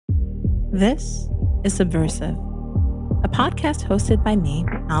This is Subversive, a podcast hosted by me,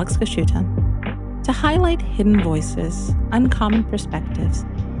 Alex Kashuta, to highlight hidden voices, uncommon perspectives,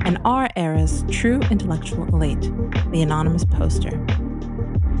 and our era's true intellectual elite, the Anonymous Poster.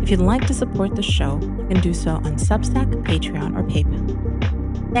 If you'd like to support the show, you can do so on Substack, Patreon, or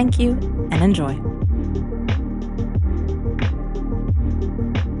PayPal. Thank you and enjoy.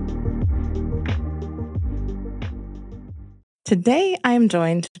 Today, I am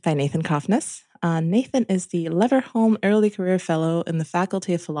joined by Nathan Kofnes. Nathan is the Leverhulme Early Career Fellow in the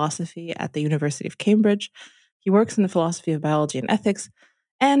Faculty of Philosophy at the University of Cambridge. He works in the philosophy of biology and ethics,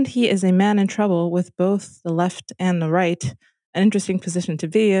 and he is a man in trouble with both the left and the right. An interesting position to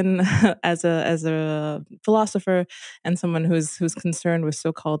be in as a philosopher and someone who's concerned with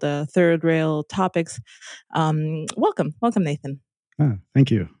so-called third rail topics. Welcome, Nathan.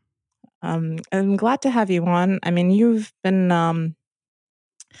 Thank you. I'm glad to have you on. I mean, you've been,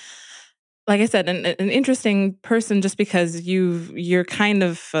 like I said, an interesting person just because you're kind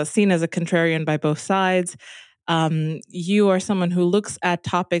of seen as a contrarian by both sides. You are someone who looks at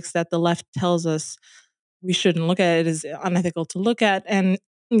topics that the left tells us we shouldn't look at. It is unethical to look at, and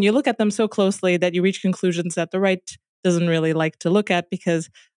you look at them so closely that you reach conclusions that the right doesn't really like to look at, because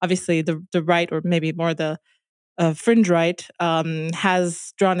obviously the right, or maybe more the fringe right,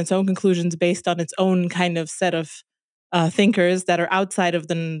 has drawn its own conclusions based on its own kind of set of thinkers that are outside of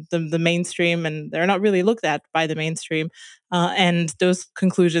the mainstream, and they're not really looked at by the mainstream. And those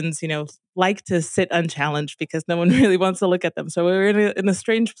conclusions, like to sit unchallenged because no one really wants to look at them. So we're in a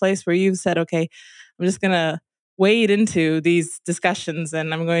strange place where you've said, okay, I'm just going to wade into these discussions,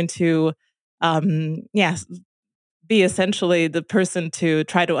 and I'm going to, be essentially the person to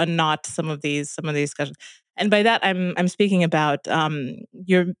try to unknot some of these discussions. And by that, I'm speaking about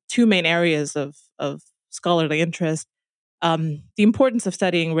your two main areas of scholarly interest: the importance of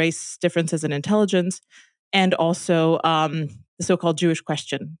studying race differences in intelligence, and also the so-called Jewish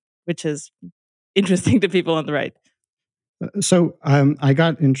question, which is interesting to people on the right. So I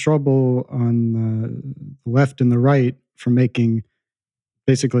got in trouble on the left and the right for making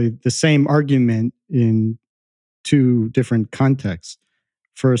basically the same argument in two different contexts.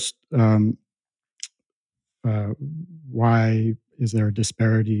 First, why is there a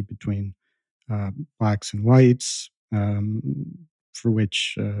disparity between blacks and whites, for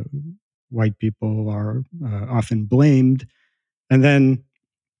which white people are often blamed? And then,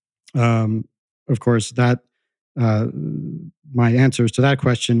 of course, that my answers to that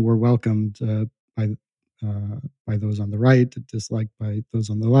question were welcomed by those on the right, disliked by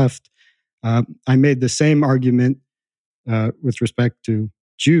those on the left. I made the same argument with respect to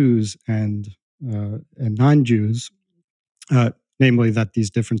Jews and non-Jews, namely that these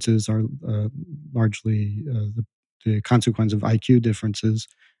differences are largely the consequence of IQ differences.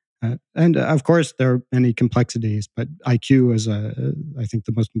 And of course, there are many complexities, but IQ is, I think,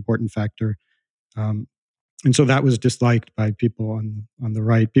 the most important factor. And so that was disliked by people on the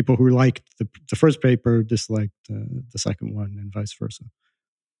right. People who liked the first paper disliked the second one, and vice versa.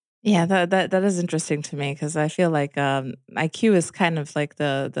 Yeah, that is interesting to me, because I feel like IQ is kind of like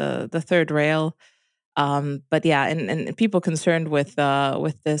the third rail. But yeah, and people concerned with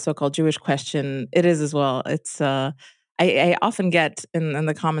the so-called Jewish question, it is as well. It's I often get in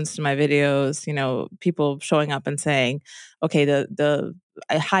the comments to my videos, people showing up and saying, okay, the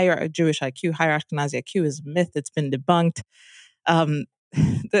higher Jewish IQ, higher Ashkenazi IQ is a myth. It's been debunked. Um,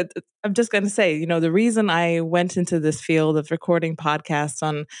 I'm just going to say, the reason I went into this field of recording podcasts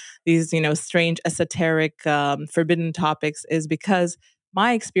on these, strange, esoteric, forbidden topics is because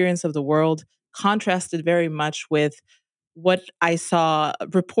my experience of the world contrasted very much with what I saw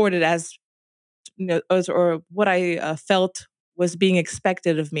reported as, or what I felt was being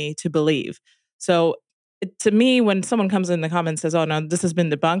expected of me to believe. So to me, when someone comes in the comments and says, "Oh no, this has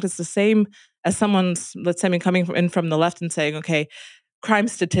been debunked," it's the same as someone's, let's say, coming in from the left and saying, "Okay,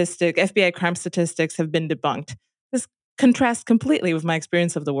 FBI crime statistics have been debunked." This contrasts completely with my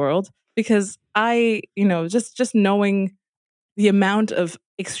experience of the world, because I, just knowing the amount of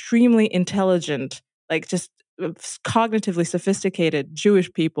extremely intelligent, like just cognitively sophisticated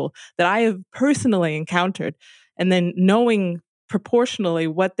Jewish people that I have personally encountered, and then knowing proportionally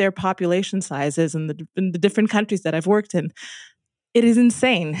what their population size is in the different countries that I've worked in, it is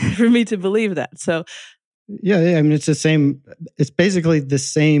insane for me to believe that. So yeah, I mean, it's the same. It's basically the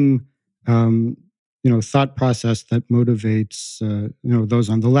same, thought process that motivates, those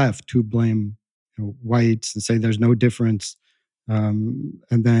on the left who blame, whites and say there's no difference, and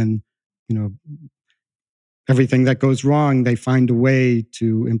then, everything that goes wrong, they find a way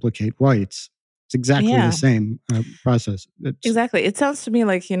to implicate whites. It's exactly the Yeah. same process. It's Exactly. It sounds to me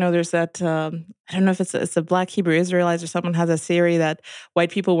like, there's that, I don't know if it's a Black Hebrew Israelites or someone has a theory that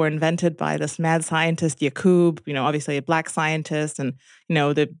white people were invented by this mad scientist, Yakub, obviously a Black scientist, and,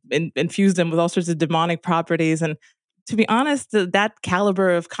 they infused them with all sorts of demonic properties. And to be honest, that caliber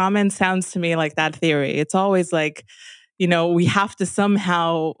of comment sounds to me like that theory. It's always like, we have to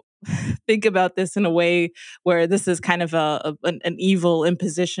somehow think about this in a way where this is kind of an evil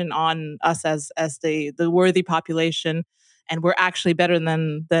imposition on us as the worthy population, and we're actually better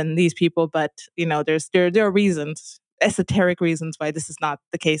than these people. But there are reasons, esoteric reasons, why this is not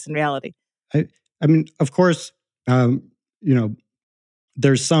the case in reality. I, I mean, of course, um, you know,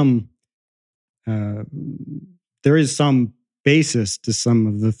 there's some uh, there is some basis to some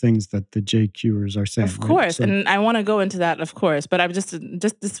of the things that the JQers are saying, Of right? course, So, and I want to go into that, of course, but I'm just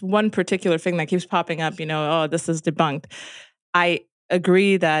this one particular thing that keeps popping up. Oh, this is debunked. I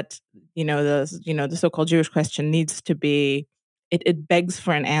agree that the so-called Jewish question needs to be. It begs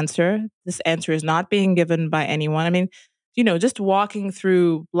for an answer. This answer is not being given by anyone. I mean, just walking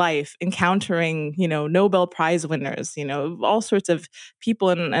through life, encountering Nobel Prize winners, all sorts of people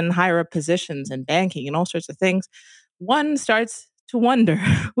in higher up positions in banking and all sorts of things. One starts to wonder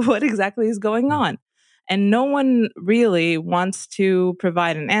what exactly is going on. And no one really wants to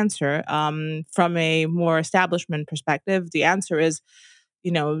provide an answer. From a more establishment perspective, the answer is,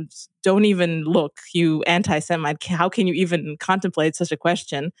 don't even look, you anti Semite. How can you even contemplate such a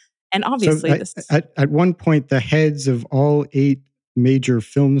question? And so obviously, this. at one point, the heads of all 8 major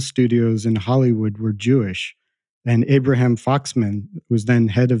film studios in Hollywood were Jewish, and Abraham Foxman, who was then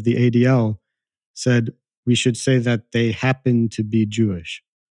head of the ADL, said we should say that they happen to be Jewish.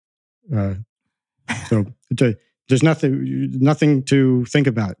 Uh, so there's nothing to think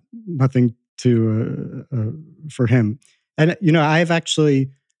about, nothing to for him. And I've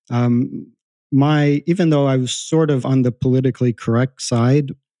actually even though I was sort of on the politically correct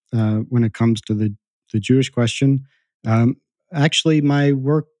side when it comes to the Jewish question, um, actually my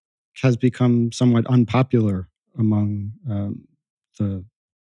work has become somewhat unpopular among the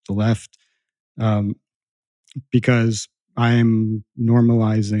the left um, because I'm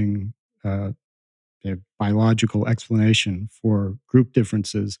normalizing a biological explanation for group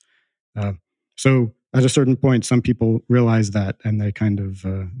differences. Uh, so at a certain point, some people realized that, and they kind of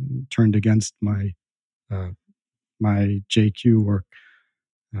turned against uh, my JQ work.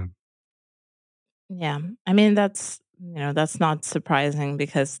 Uh, Yeah, I mean that's not surprising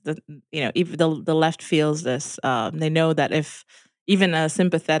because even the left feels this. They know that if even a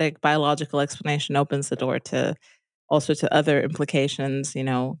sympathetic biological explanation opens the door to also to other implications,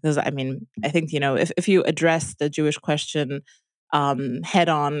 because I mean, I think, if you address the Jewish question head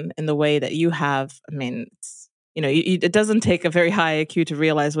on in the way that you have, I mean, it doesn't take a very high IQ to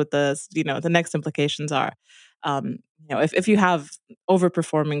realize what the next implications are. If you have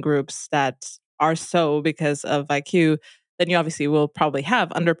overperforming groups that are so because of IQ, then you obviously will probably have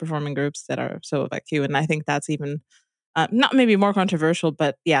underperforming groups that are so of IQ, and I think that's even not maybe more controversial,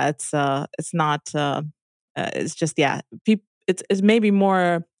 but yeah, it's not. It's just yeah, it's maybe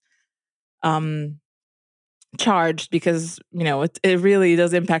more um, charged because it really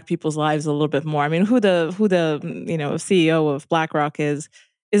does impact people's lives a little bit more. I mean, who the CEO of BlackRock is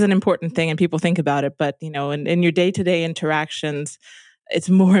an important thing, and people think about it, but in your day to day interactions, it's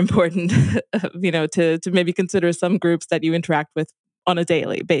more important, to maybe consider some groups that you interact with on a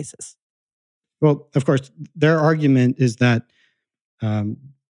daily basis. well, of course, their argument is that um,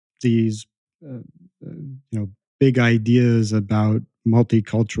 these uh, big ideas about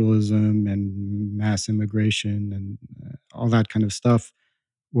multiculturalism and mass immigration and all that kind of stuff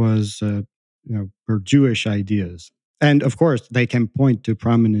was were Jewish ideas, and of course they can point to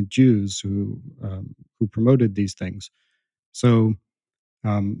prominent Jews who promoted these things. So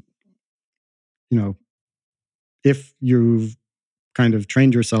um, you know if you've kind of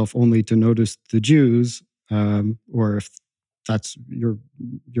trained yourself only to notice the Jews, or if that's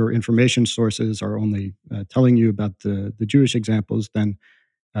your information sources are only telling you about the Jewish examples, then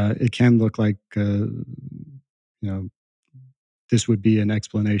it can look like this would be an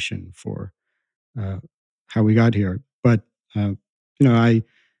explanation for uh, how we got here. But I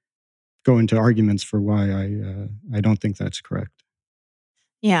go into arguments for why I don't think that's correct.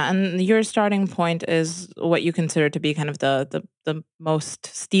 Yeah, and your starting point is what you consider to be kind of the most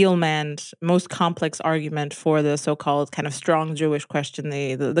steel-manned, most complex argument for the so-called kind of strong Jewish question,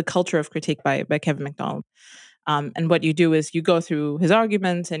 the culture of critique by Kevin McDonald. And what you do is you go through his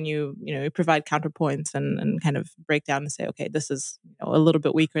arguments and you provide counterpoints and kind of break down and say, okay, this is a little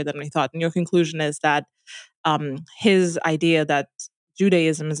bit weaker than we thought. And your conclusion is that his idea that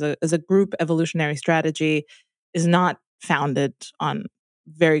Judaism as a group evolutionary strategy is not founded on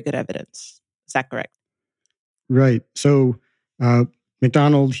very good evidence. Is that correct? Right. So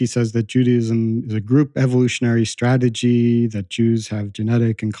MacDonald, he says that Judaism is a group evolutionary strategy, that Jews have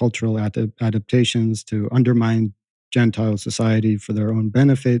genetic and cultural adaptations to undermine Gentile society for their own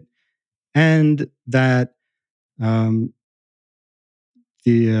benefit, and that um,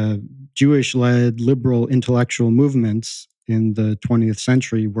 the Jewish-led liberal intellectual movements in the 20th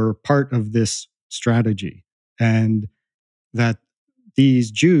century were part of this strategy, and that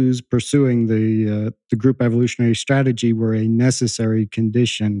these Jews pursuing the group evolutionary strategy were a necessary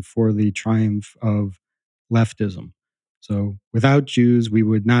condition for the triumph of leftism. So without Jews, we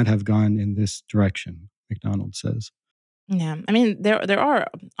would not have gone in this direction, MacDonald says. Yeah, I mean, there are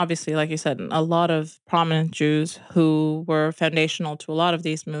obviously, like you said, a lot of prominent Jews who were foundational to a lot of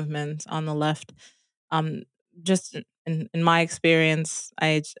these movements on the left. Um, just in my experience,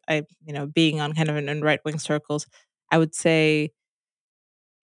 being on kind of in right wing circles, I would say,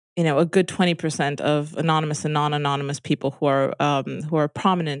 a good 20% of anonymous and non anonymous people who are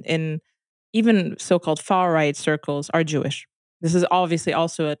prominent in even so-called far-right circles are Jewish. This is obviously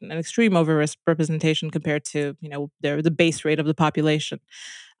also an extreme over-representation compared to, the base rate of the population.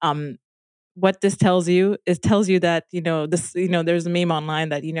 Um, what this tells you is tells you that, there's a meme online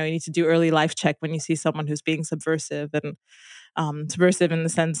that, you need to do early life check when you see someone who's being subversive and subversive in the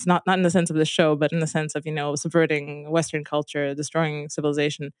sense, not in the sense of the show, but in the sense of, subverting Western culture, destroying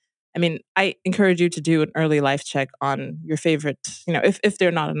civilization. I mean, I encourage you to do an early life check on your favorite, if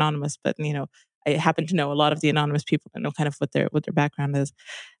they're not anonymous, but I happen to know a lot of the anonymous people and know kind of what their background is.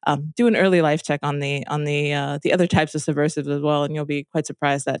 Do an early life check on the other types of subversives as well, and you'll be quite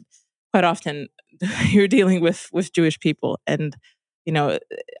surprised that quite often you're dealing with Jewish people, and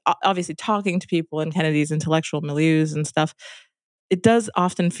obviously talking to people in kind of these intellectual milieus and stuff. It does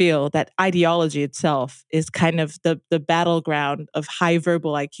often feel that ideology itself is kind of the battleground of high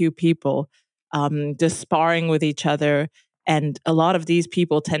verbal IQ people, just sparring with each other, and a lot of these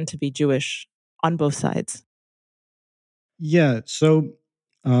people tend to be Jewish on both sides. Yeah. So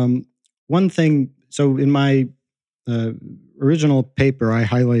um, one thing, so in my uh, original paper, I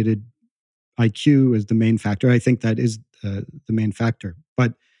highlighted IQ as the main factor. I think that is the main factor,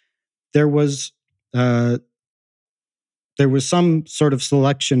 but there was uh, there was some sort of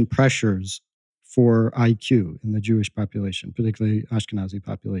selection pressures for IQ in the Jewish population, particularly Ashkenazi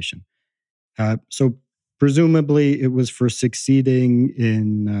population. So presumably it was for succeeding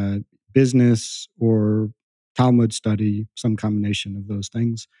in business or Talmud study, some combination of those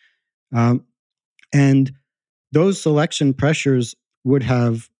things. Um, and those selection pressures would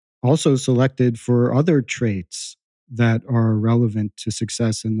have also selected for other traits that are relevant to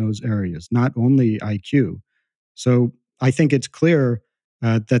success in those areas, not only IQ. So I think it's clear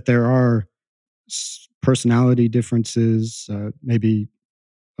that there are personality differences, maybe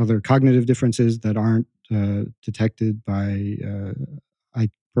other cognitive differences that aren't detected by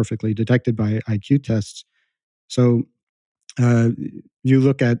perfectly detected by IQ tests. So uh, you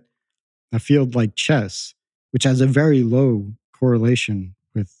look at a field like chess, which has a very low correlation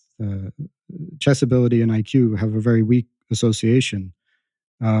with chess ability and IQ have a very weak association.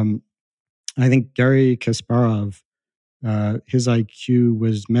 Um, I think Gary Kasparov, his IQ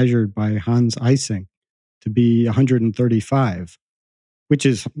was measured by Hans Eysenck to be 135, which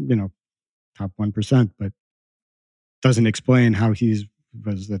is, top 1%, but doesn't explain how he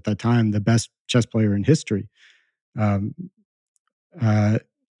was at that time the best chess player in history. Um, uh,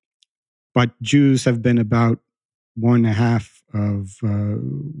 but Jews have been about 1.5 of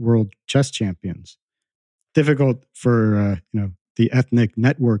world chess champions. Difficult for the ethnic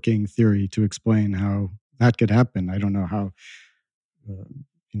networking theory to explain how that could happen. I don't know how uh,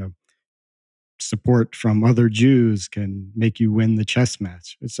 you know support from other Jews can make you win the chess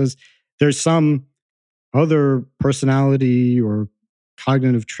match. It says there's some other personality or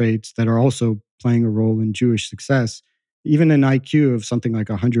cognitive traits that are also playing a role in Jewish success. Even an IQ of something like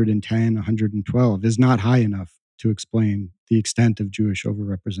 110, 112 is not high enough to explain the extent of Jewish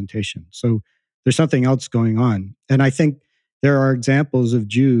overrepresentation. So there's something else going on. And I think there are examples of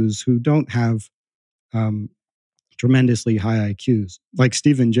Jews who don't have um, tremendously high IQs, like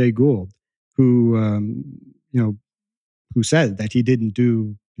Stephen Jay Gould, who who said that he didn't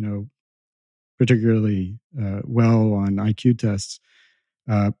do particularly well on IQ tests,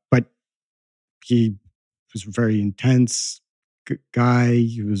 but he was a very intense guy.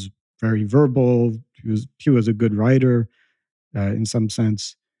 He was very verbal. He was a good writer in some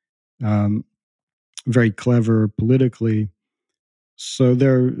sense. Um, very clever politically. So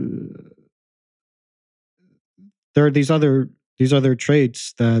there are these other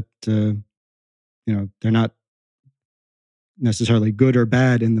traits that they're not necessarily good or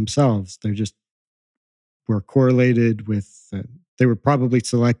bad in themselves. They're just were correlated with. They were probably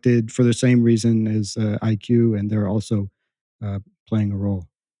selected for the same reason as IQ, and they're also uh, playing a role.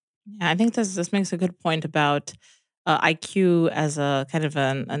 Yeah, I think this makes a good point about IQ as a kind of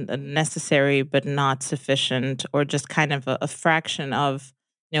a necessary but not sufficient, or just kind of a fraction of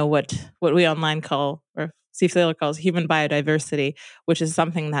what we online call, or Steve Thaler calls, human biodiversity, which is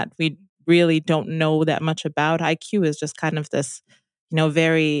something that we really don't know that much about. IQ is just kind of this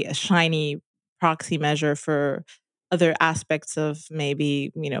very shiny proxy measure for other aspects of,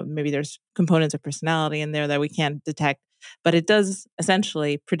 maybe there's components of personality in there that we can't detect, but it does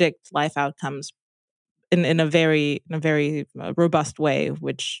essentially predict life outcomes in a very robust way,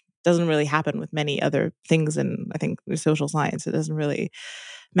 which doesn't really happen with many other things. And I think with social science, it doesn't really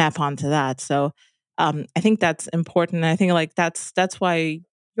map onto that. So I think that's important. I think like that's why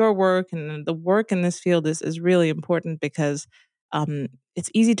your work and the work in this field is really important, because it's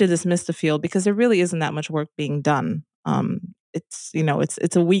easy to dismiss the field because there really isn't that much work being done.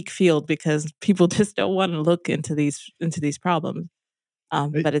 It's a weak field because people just don't want to look into these problems. Uh,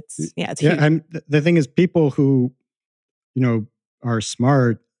 But it's Yeah, huge. the thing is, people who you know are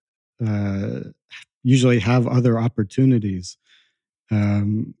smart uh, usually have other opportunities,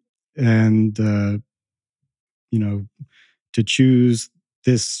 um, and you know to choose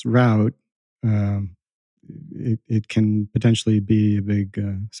this route, um, it can potentially be a big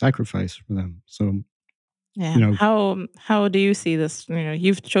sacrifice for them. So Yeah. you know, How do you see this?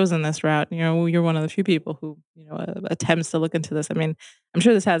 You've chosen this route. You're one of the few people who attempts to look into this. I mean, I'm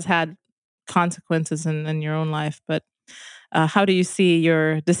sure this has had consequences in your own life, but how do you see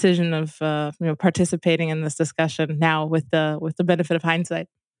your decision of participating in this discussion now with the benefit of hindsight?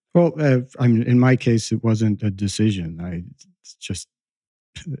 well, I mean, in my case, it wasn't a decision. It's just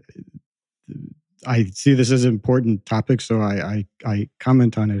I see this as an important topic, so I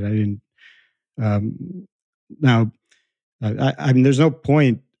comment on it. I didn't. Um, Now, I mean, there's no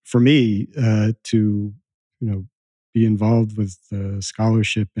point for me to be involved with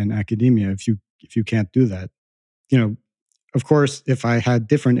scholarship and academia if you can't do that. You know, of course, if I had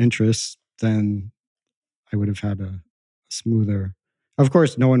different interests, then I would have had a smoother. Of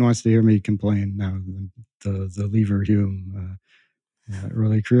course, no one wants to hear me complain now. The Lever Hume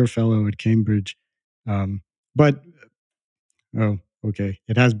early career fellow at Cambridge, um, but oh, okay,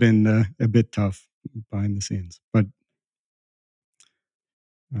 it has been a bit tough behind the scenes, but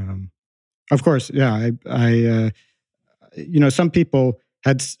um, of course, yeah, some people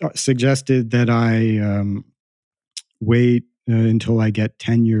had suggested that I wait until I get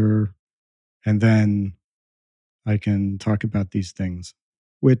tenure and then I can talk about these things,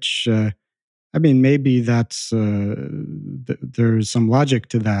 which, I mean, maybe that's, there's some logic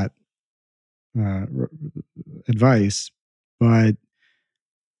to that advice, but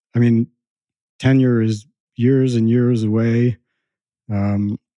I mean, tenure is years and years away.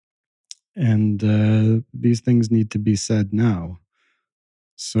 Um, and these things need to be said now.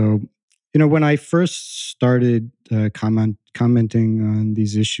 So, when I first started commenting on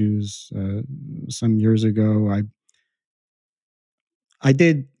these issues some years ago, I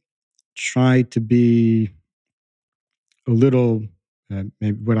did try to be a little,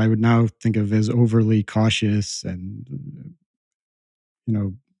 maybe what I would now think of as overly cautious, and you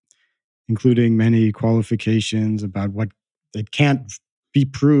know, including many qualifications about what it can't be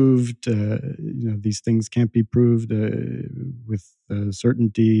proved. These things can't be proved with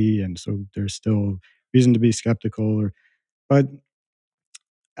certainty, and so there's still reason to be skeptical. But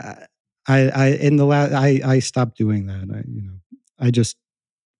uh, I in the last I stopped doing that. I just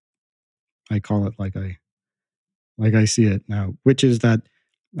I call it like I see it now, which is that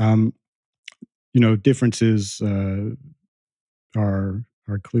um, differences are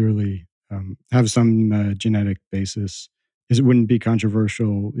clearly have some genetic basis. It wouldn't be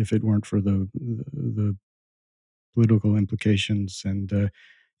controversial if it weren't for the political implications, and you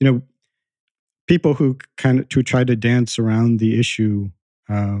know people who kind of to try to dance around the issue.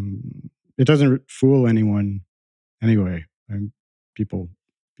 It doesn't fool anyone anyway. People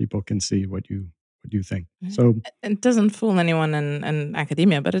people can see what you think. Mhm. So It doesn't fool anyone in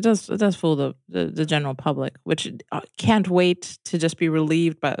academia, but it does fool the general public, which can't wait to just be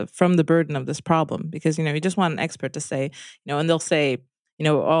relieved from the burden of this problem. Because you just want an expert to say, and they'll say,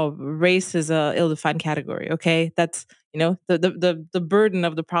 oh, race is a ill-defined category. Okay, that's the burden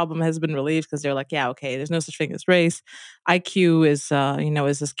of the problem has been relieved, because they're like, yeah, okay, there's no such thing as race. IQ is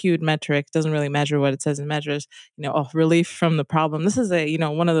a skewed metric, doesn't really measure what it says it measures. Oh, relief from the problem. This is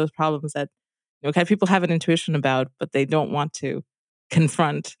one of those problems that kind of people have an intuition about, but they don't want to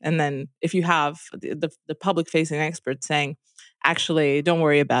confront. And then if you have the public facing experts saying, actually, don't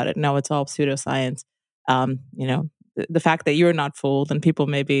worry about it. No, it's all pseudoscience. The fact that you're not fooled and people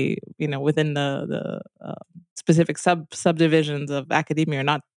maybe, within the specific subdivisions of academia are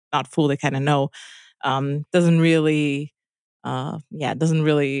not fooled, they kind of know, doesn't really doesn't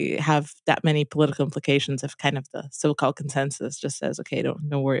really have that many political implications if kind of the so-called consensus just says, okay, don't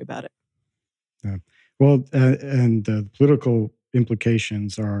worry about it. Yeah. Well, and the political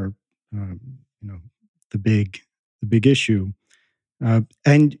implications are, um, you know, the big issue,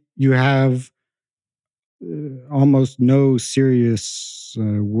 and you have almost no serious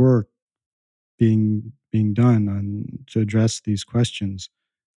work being done on to address these questions.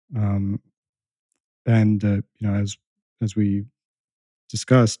 Um, and as we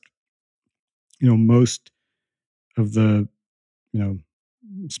discussed, most of the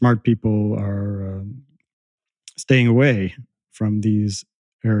smart people are staying away from these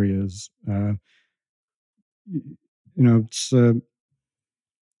areas. It's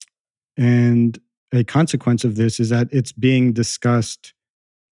and a consequence of this is that it's being discussed,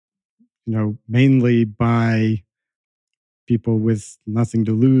 mainly by people with nothing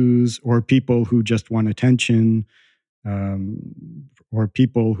to lose, or people who just want attention, um, or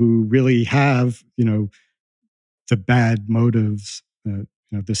people who really have, the bad motives, the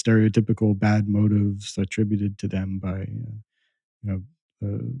stereotypical bad motives attributed to them by, you know,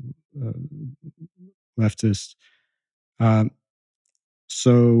 leftists. Um,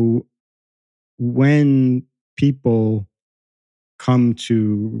 so when people come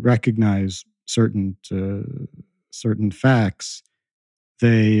to recognize certain facts,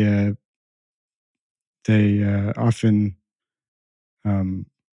 they often um,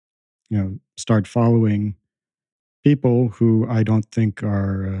 start following people who I don't think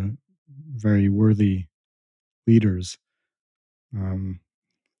are very worthy leaders. Um,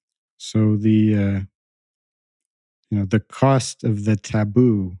 so the cost of the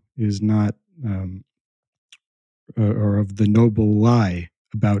taboo is not, or of the noble lie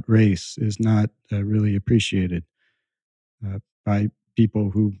about race is not really appreciated by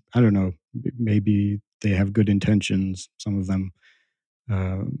people who, I don't know, maybe they have good intentions, some of them,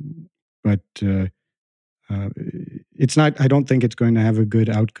 but it's not. I don't think it's going to have a good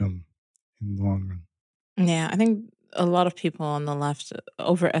outcome in the long run. Yeah, I think a lot of people on the left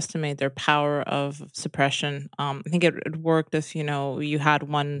overestimate their power of suppression. I think it worked if you had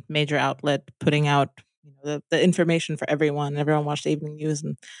one major outlet putting out the information for everyone. Everyone watched the evening news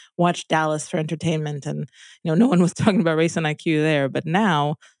and watched Dallas for entertainment, and no one was talking about race and IQ there. But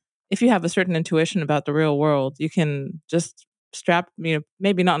now, if you have a certain intuition about the real world, you can just strap,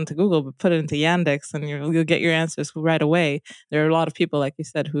 maybe not into Google, but put it into Yandex, and you'll get your answers right away. There are a lot of people, like you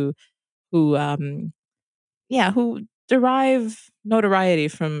said, who derive notoriety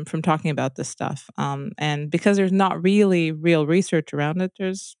from talking about this stuff. And because there's not really real research around it,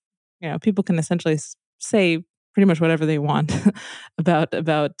 there's people can essentially say pretty much whatever they want about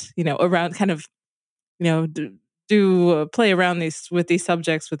around kind of do play around these with these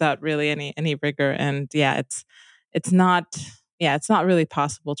subjects without really any rigor. And it's not it's not really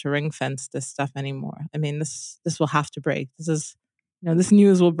possible to ring fence this stuff anymore. I mean, this will have to break. This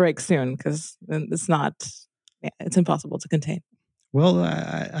news will break soon because it's not it's impossible to contain. Well,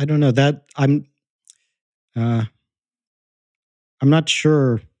 I don't know that uh, I'm not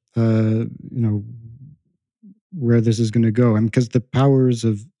sure, where this is going to go. I mean, because the powers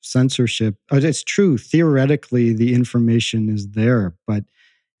of censorship, it's true. Theoretically, the information is there, but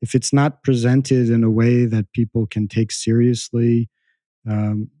if it's not presented in a way that people can take seriously,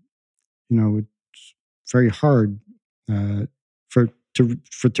 um, it's very hard uh, to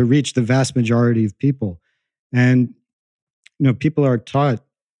reach the vast majority of people. And people are taught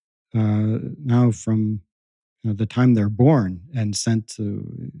now from the time they're born and sent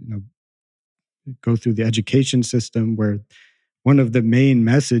to go through the education system, where one of the main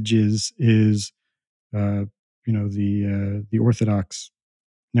messages is uh, the orthodox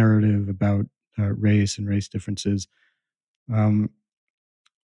narrative about race and race differences. Um,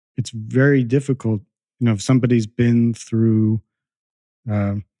 it's very difficult, if somebody's been through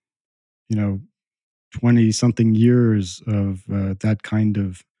um, you know 20 something years of that kind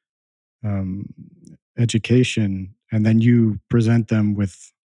of um, education, and then you present them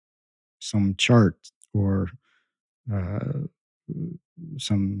with some chart or uh,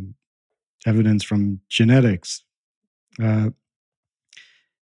 some evidence from genetics. Uh,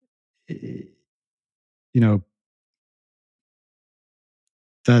 you know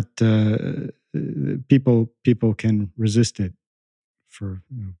that people can resist it for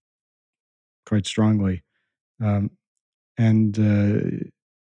quite strongly. Um, and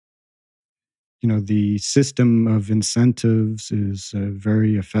the system of incentives is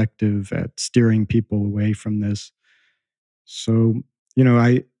very effective at steering people away from this. So,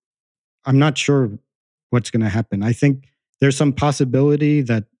 I'm not sure what's going to happen. I think there's some possibility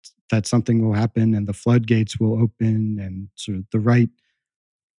that something will happen and the floodgates will open and sort of the right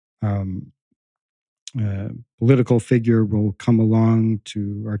um, uh, political figure will come along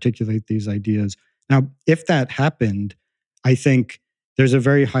to articulate these ideas. Now, if that happened, I think there's a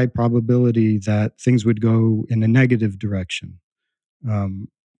very high probability that things would go in a negative direction. Um,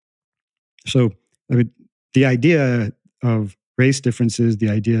 so, I mean, the idea of race differences, the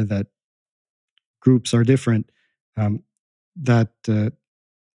idea that groups are different, um, that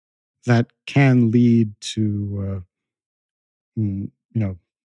that can lead to you know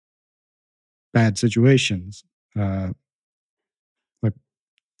bad situations. Like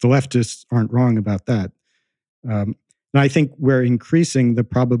the leftists aren't wrong about that. Um, and I think we're increasing the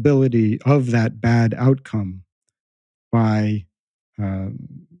probability of that bad outcome by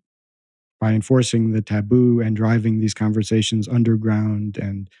um, by enforcing the taboo and driving these conversations underground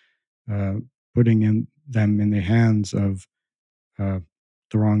and uh, putting them in the hands of uh,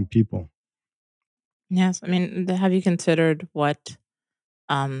 the wrong people. Yes, I mean, have you considered what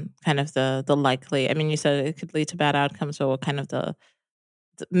kind of the likely? I mean, you said it could lead to bad outcomes, so what kind of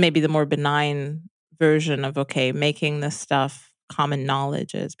maybe the more benign version of, okay, making this stuff common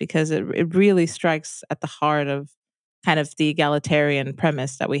knowledge is, because it really strikes at the heart of kind of the egalitarian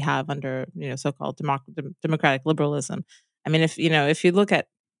premise that we have under, so-called democratic liberalism. I mean, if you look at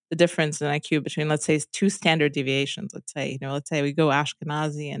the difference in IQ between, let's say, two standard deviations, let's say we go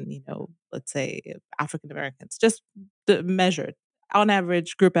Ashkenazi and, let's say African Americans, just measured on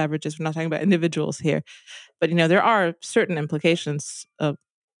average, group averages. We're not talking about individuals here, but there are certain implications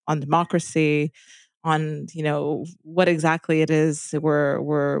on democracy, on what exactly it is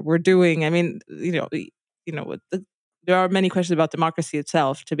we're doing. I mean, there are many questions about democracy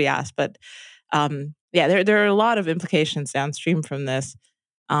itself to be asked, but yeah, there are a lot of implications downstream from this,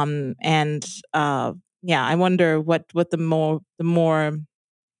 and yeah, I wonder what the more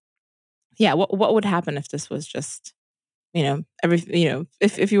yeah, what would happen if this was just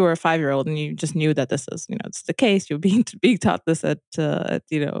if you were a 5-year-old and you just knew that this is, it's the case, you're being taught this at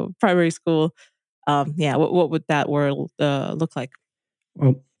primary school. Yeah, what would that world look like?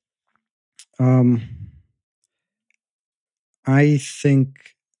 Well, um, I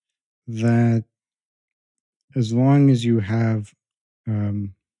think that as long as you have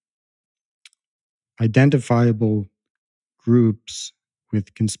um, identifiable groups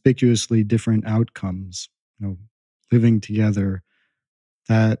with conspicuously different outcomes, living together,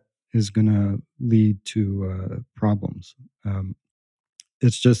 that is going to lead to problems. Um,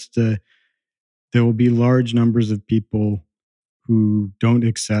 it's just there will be large numbers of people who don't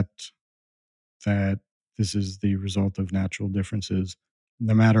accept that this is the result of natural differences,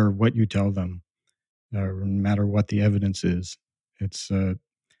 no matter what you tell them, or no matter what the evidence is. It's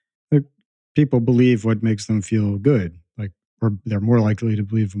like, people believe what makes them feel good, like, or they're more likely to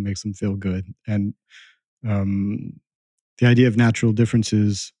believe what makes them feel good. And um, the idea of natural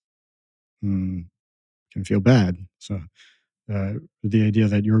differences mm, can feel bad. So the idea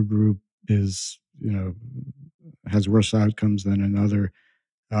that your group is, has worse outcomes than another,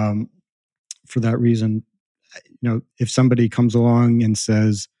 um, for that reason, if somebody comes along and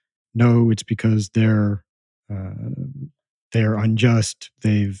says, no, it's because uh, they're unjust,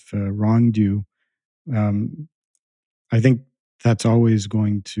 they've wronged you, um, I think that's always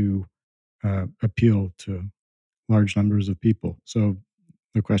going to appeal to large numbers of people. So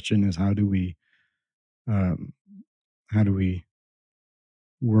the question is, um, how do we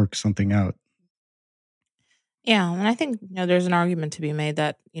work something out? Yeah, and I think there's an argument to be made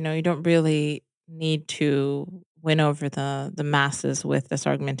that you don't really need to win over the masses with this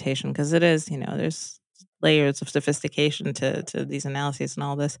argumentation, because it is, there's layers of sophistication to these analyses and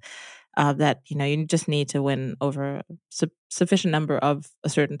all this, that you just need to win over a sufficient number of a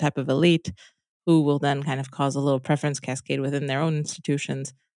certain type of elite, who will then kind of cause a little preference cascade within their own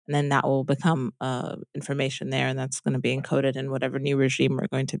institutions, and then that will become information there, and that's going to be encoded in whatever new regime we're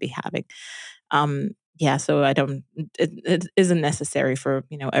going to be having. Yeah, so I don't. It isn't necessary for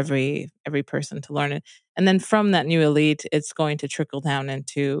every person to learn it, and then from that new elite, it's going to trickle down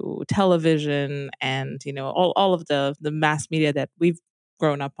into television and all of the mass media that we've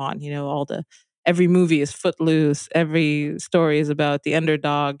grown up on. All the every movie is Footloose. Every story is about the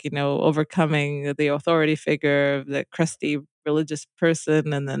underdog, overcoming the authority figure, the crusty religious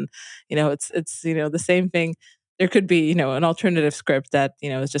person, and then it's the same thing. there could be, an alternative script that,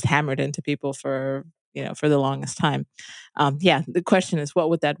 is just hammered into people for, for the longest time. Yeah, the question is,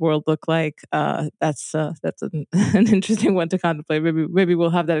 what would that world look like? That's an, an interesting one to contemplate. Maybe we'll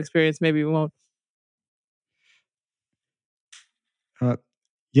have that experience. Maybe we won't. Uh,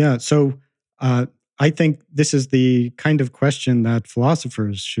 yeah. So uh, I think this is the kind of question that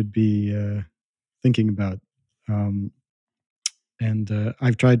philosophers should be thinking about. Um, and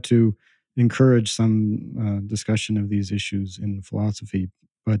I've tried to encourage some discussion of these issues in philosophy.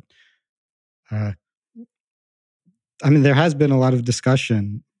 But uh, I mean, there has been a lot of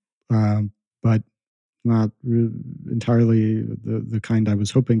discussion, but not entirely the kind I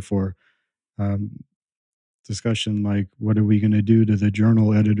was hoping for. Um, Discussion like, what are we going to do to the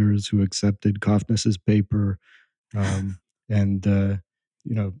journal editors who accepted Kofnis's paper? Um, and,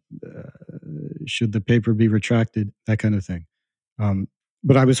 you know, should the paper be retracted? That kind of thing. Um,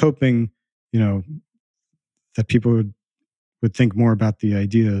 but I was hoping, you know, that people would think more about the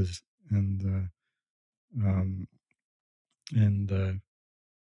ideas um, and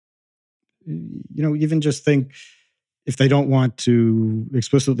even just think, if they don't want to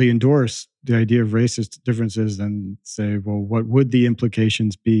explicitly endorse the idea of racist differences, then say, well, what would the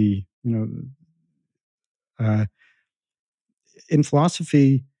implications be? Uh, in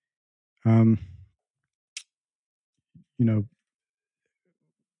philosophy, um, you know,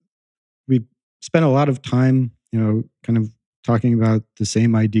 we spent a lot of time, kind of talking about the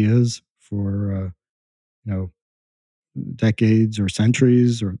same ideas for, decades or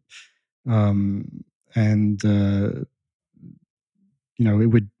centuries, or um, and it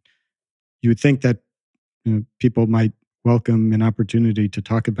would you would think that people might welcome an opportunity to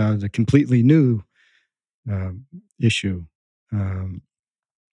talk about a completely new issue. Um,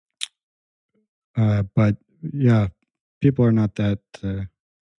 but yeah, people are not that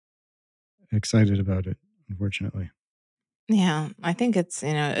excited about it, unfortunately. Yeah, I think it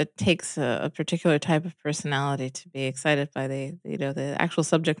takes a particular type of personality to be excited by the actual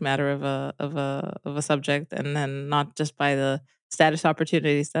subject matter of a subject, and then not just by the status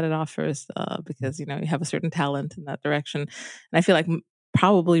opportunities that it offers, because you have a certain talent in that direction. And I feel like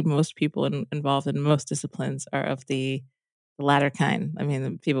probably most people involved in most disciplines are of the latter kind. I mean,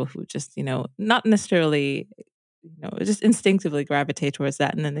 the people who just not necessarily just instinctively gravitate towards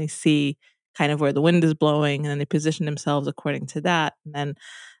that, and then they see kind of where the wind is blowing, and then they position themselves according to that. And then,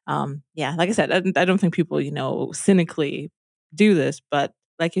 yeah, like I said, I don't think people, cynically do this, but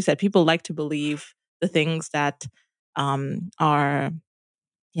like you said, people like to believe the things that are,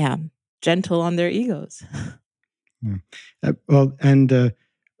 yeah, gentle on their egos. Yeah. Well, and uh,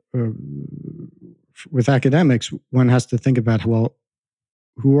 with academics, one has to think about, well,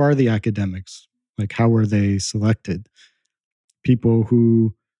 who are the academics? Like, how are they selected? People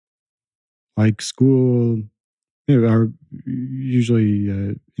who like school, are usually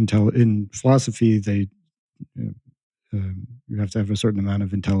in philosophy. You, you have to have a certain amount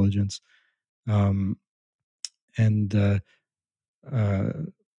of intelligence, um, and uh,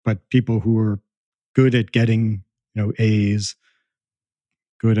 but people who are good at getting A's,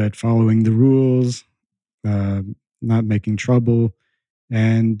 good at following the rules, uh, not making trouble,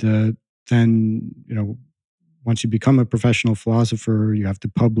 and then once you become a professional philosopher, you have to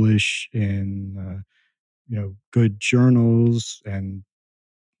publish in good journals, and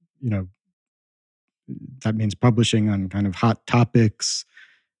you know that means publishing on kind of hot topics.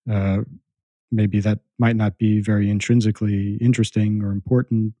 Uh, Maybe that might not be very intrinsically interesting or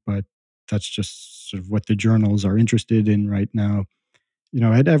important, but that's just sort of what the journals are interested in right now.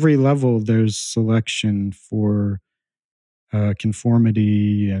 At every level, there's selection for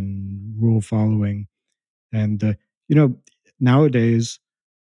conformity and rule following. And, nowadays,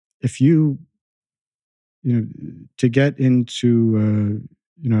 if to get into,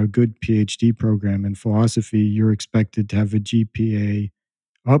 a good PhD program in philosophy, you're expected to have a GPA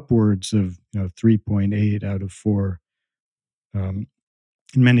upwards of 3.8 out of 4. Um,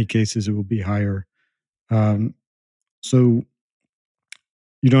 in many cases, it will be higher. Um, so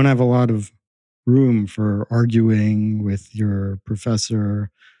you don't have a lot of room for arguing with your professor,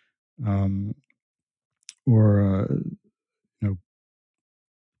 um, or know,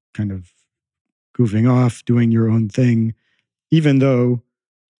 kind of goofing off, doing your own thing, even though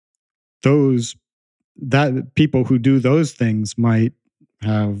those that people who do those things might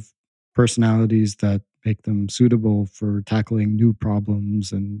have personalities that make them suitable for tackling new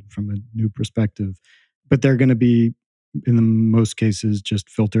problems and from a new perspective, but they're going to be, in the most cases, just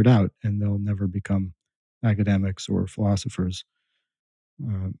filtered out, and they'll never become academics or philosophers.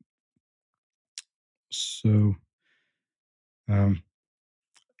 Um, so um,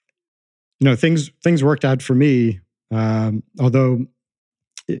 things worked out for me, although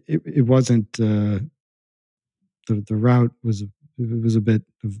it wasn't the route was a bit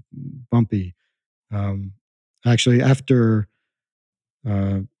bumpy. Um, Actually, after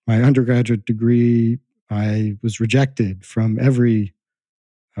my undergraduate degree, I was rejected from every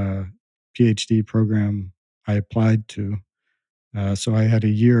PhD program I applied to. So I had a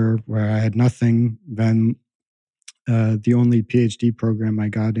year where I had nothing. Then the only PhD program I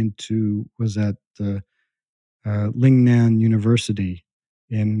got into was at the Lingnan University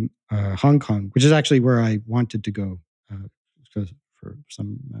in Hong Kong, which is actually where I wanted to go because for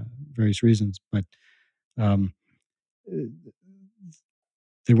some various reasons. But um,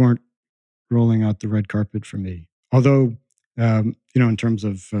 they weren't rolling out the red carpet for me. Although, in terms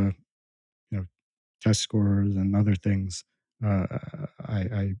of test scores and other things,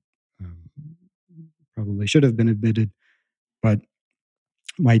 I probably should have been admitted, but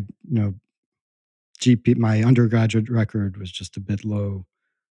my GP, my undergraduate record was just a bit low,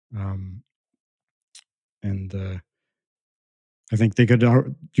 and I think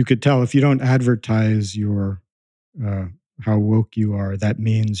you could tell if you don't advertise your how woke you are, that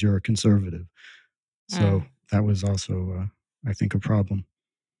means you're a conservative. So that was also, I think, a problem.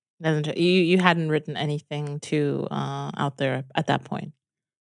 You hadn't written anything too out there at that point.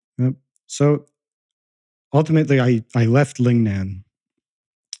 Yep. So ultimately, I left Lingnan,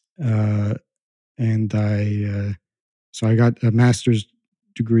 and I got a master's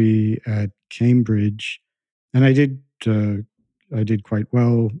degree at Cambridge, and I did quite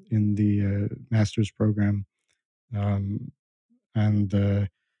well in the master's program, and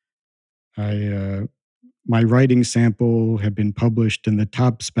I my writing sample had been published in the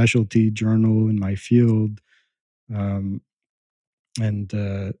top specialty journal in my field, um, and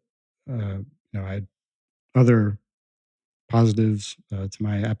I had other positives to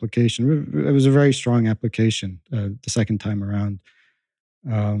my application. It was a very strong application the second time around,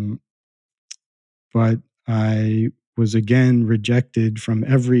 but I was again rejected from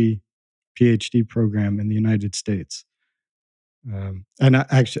every PhD program in the United States. And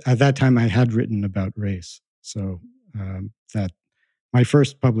actually, at that time, I had written about race, so that my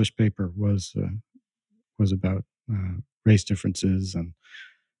first published paper was about race differences and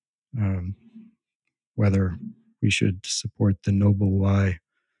whether we should support the noble lie.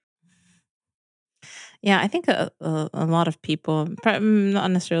 Yeah, I think a lot of people,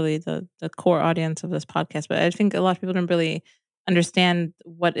 not necessarily the core audience of this podcast, but I think a lot of people don't really understand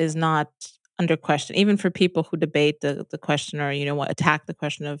what is not under question. Even for people who debate the question or what attack the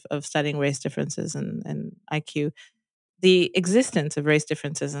question of studying race differences and IQ, the existence of race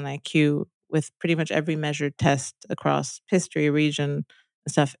differences in IQ with pretty much every measured test across history, region,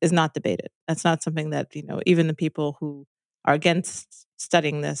 and stuff is not debated. That's not something that even the people who are against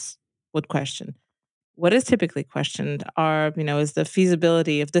studying this would question. What is typically questioned are, is the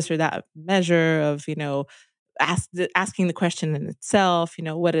feasibility of this or that measure of, asking the question in itself,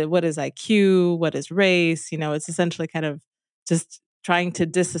 what is IQ, what is race, it's essentially kind of just trying to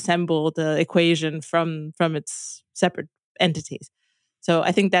disassemble the equation from its separate entities. So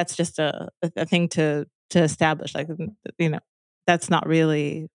I think that's just a thing to establish, like, that's not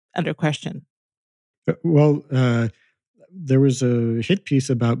really under question. Well, there was a hit piece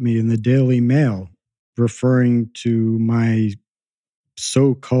about me in the Daily Mail referring to my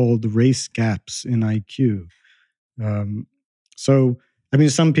so-called race gaps in IQ. So, I mean,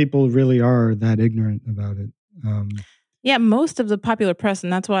 some people really are that ignorant about it. Yeah, most of the popular press,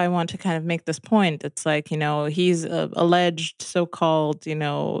 and that's why I want to kind of make this point. It's like, he's alleged, so-called,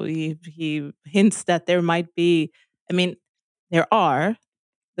 he hints that there might be. I mean, there are.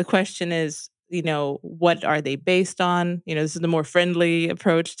 The question is, what are they based on? This is the more friendly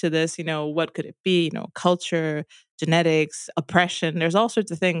approach to this. What could it be? Culture, genetics, oppression. There's all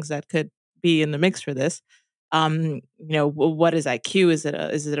sorts of things that could be in the mix for this. What is IQ? Is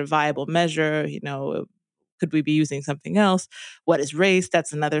it a viable measure? Could we be using something else? What is race?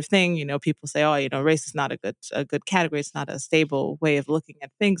 That's another thing. People say, oh, race is not a good category. It's not a stable way of looking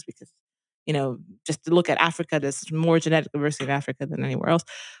at things because, just to look at Africa, there's more genetic diversity in Africa than anywhere else,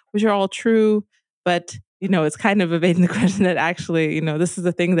 which are all true. But, it's kind of evading the question that actually, this is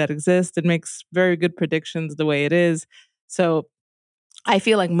a thing that exists and makes very good predictions the way it is. So I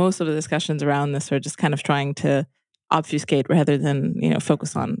feel like most of the discussions around this are just kind of trying to obfuscate rather than,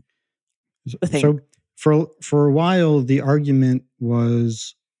 focus on the thing. So for a while, the argument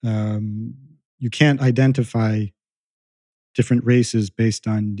was you can't identify different races based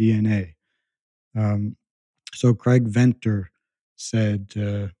on DNA. So Craig Venter said,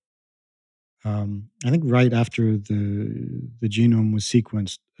 I think right after the genome was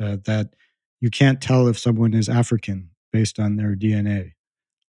sequenced, that you can't tell if someone is African based on their DNA.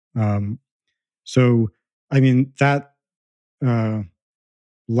 So, I mean, that uh,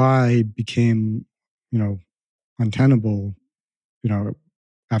 lie became, untenable,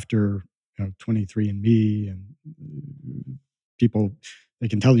 after 23andMe and people, they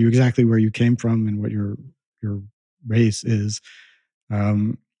can tell you exactly where you came from and what your race is.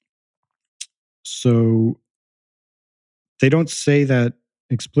 Um, so they don't say that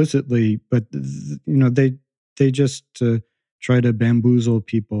explicitly, but they just try to bamboozle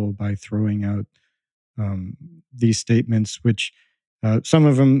people by throwing out these statements, which some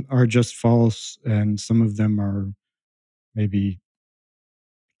of them are just false, and some of them are maybe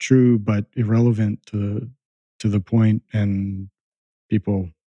true but irrelevant to the point, and people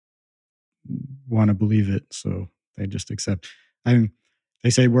want to believe it, so they just accept. I They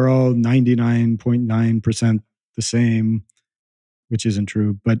say we're all 99.9% the same, which isn't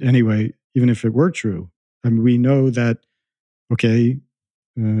true. But anyway, even if it were true, I mean, we know that, okay,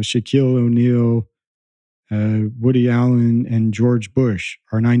 Shaquille O'Neal, Woody Allen, and George Bush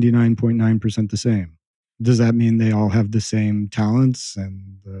are 99.9% the same. Does that mean they all have the same talents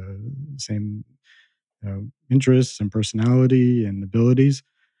and the same interests and personality and abilities?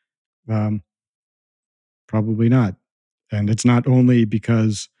 Um, Probably not. And it's not only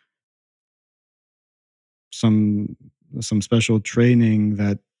because some some special training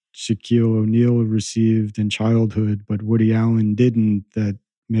that Shaquille O'Neal received in childhood, but Woody Allen didn't, that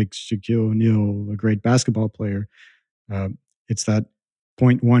makes Shaquille O'Neal a great basketball player. Uh, it's that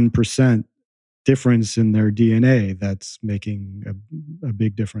 0.1% difference in their DNA that's making a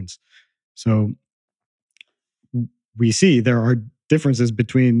big difference. So we see there are differences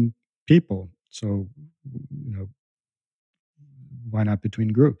between people. So, why not between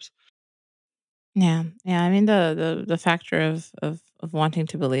groups? Yeah, yeah. I mean, the factor of wanting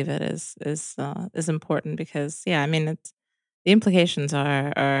to believe it is important because, yeah, I mean, it's the implications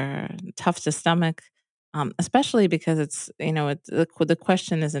are tough to stomach, especially because it's, it's the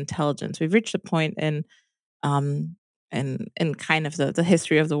question is intelligence. We've reached a point um in kind of the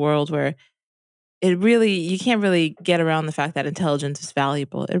history of the world where it really you can't really get around the fact that intelligence is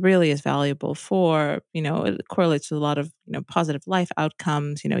valuable. It really is valuable for, it correlates to a lot of, positive life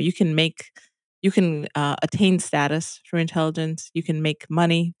outcomes. You can attain status through intelligence. You can make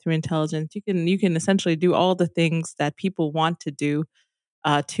money through intelligence. You can essentially do all the things that people want to do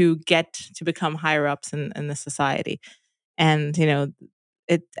to get to become higher ups in the society. And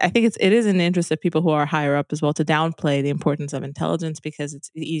I think it is in the interest of people who are higher up as well to downplay the importance of intelligence because it's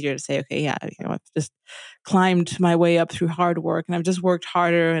easier to say, okay, yeah, I've just climbed my way up through hard work and I've just worked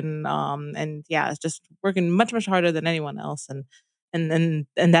harder and yeah, it's just working much harder than anyone else and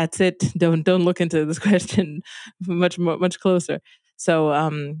that's it. Don't look into this question much closer. So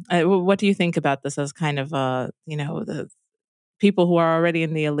what do you think about this as kind of the people who are already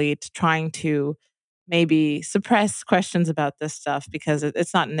in the elite trying to maybe suppress questions about this stuff because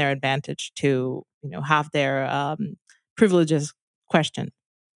it's not in their advantage to have their privileges questioned.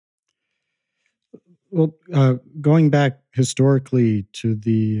 Well, going back historically to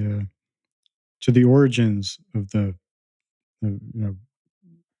the origins of the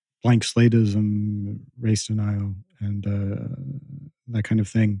blank slatism, race denial, and that kind of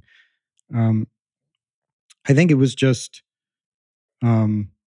thing. Um, I think um,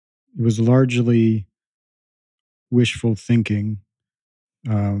 it was largely wishful thinking.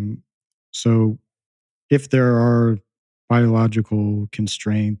 Um, so, if there are biological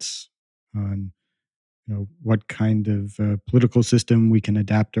constraints on what kind of political system we can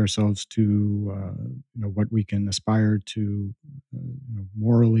adapt ourselves to, what we can aspire to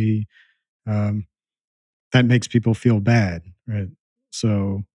morally, um, that makes people feel bad, right?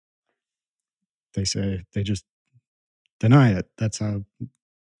 So they just deny it. That's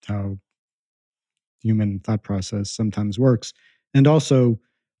how human thought process sometimes works. And also,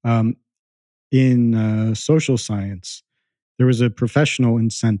 um, in social science, there was a professional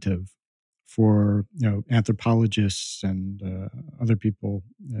incentive for anthropologists and other people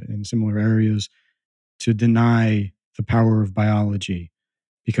in similar areas to deny the power of biology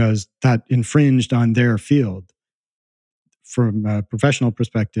because that infringed on their field. From a professional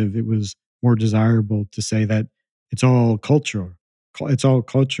perspective, it was more desirable to say that it's all culture. It's all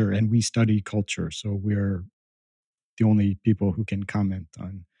culture, and we study culture, so we're the only people who can comment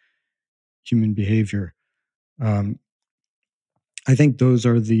on human behavior. Um, I think those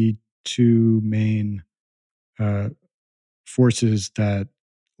are the two main uh, forces that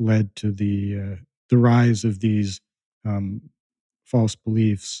led to the rise of these um, false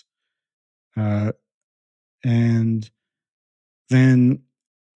beliefs, uh, and then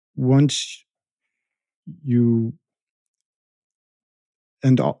once you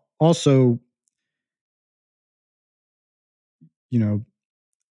and also, you know,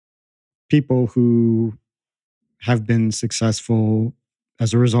 people who have been successful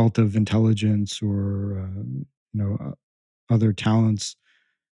as a result of intelligence or other talents,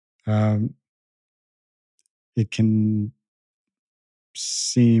 um, it can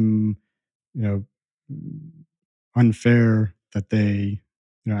seem, you know, unfair that they,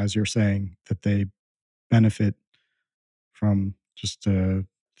 as you're saying, that they benefit from just the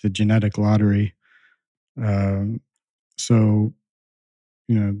genetic lottery. Um, so,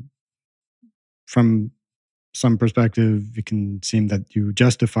 you know, from some perspective, it can seem that you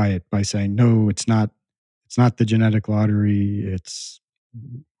justify it by saying, no, it's not. It's not the genetic lottery. It's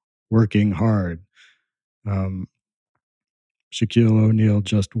working hard. Um, Shaquille O'Neal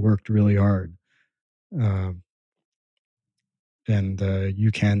just worked really hard, uh, and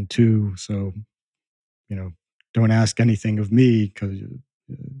you can too. So, don't ask anything of me because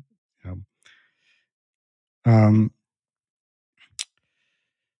know, um,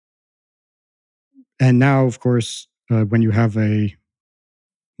 and now, of course, when you have a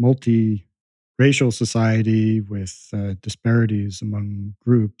multi-racial society with disparities among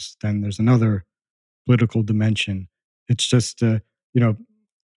groups, then there's another political dimension. It's just,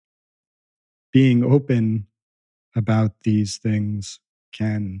 being open about these things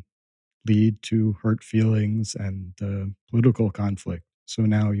can lead to hurt feelings and political conflict. So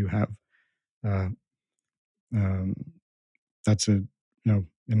now you have uh, um, that's an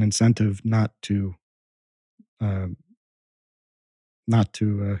incentive um, not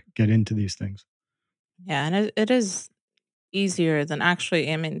to get into these things. Yeah, and it is easier than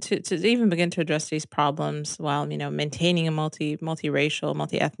actually, I mean, to even begin to address these problems while, maintaining a multiracial,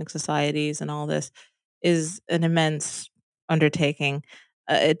 multi-ethnic societies and all this is an immense undertaking.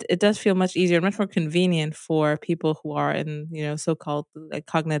 It does feel much easier, much more convenient for people who are in, so-called like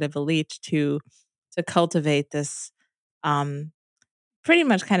cognitive elite to cultivate this um pretty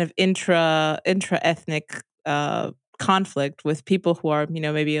much kind of intra-ethnic, conflict with people who are,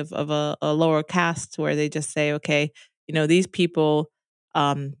 maybe of a lower caste where they just say, "Okay, these people,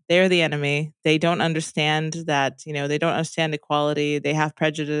 they're the enemy. They don't understand that, they don't understand equality. They have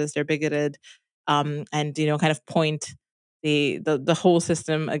prejudice. They're bigoted," and, kind of point the whole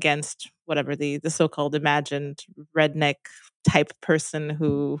system against whatever the so-called imagined redneck type person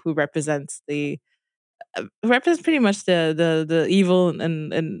who represents represents pretty much the evil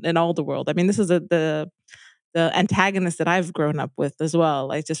in all the world. I mean, this is the antagonist that I've grown up with as well.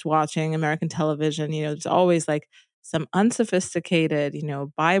 Like just watching American television, there's always like some unsophisticated,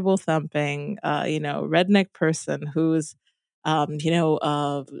 Bible thumping, redneck person who's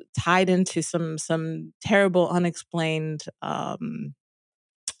tied into some terrible unexplained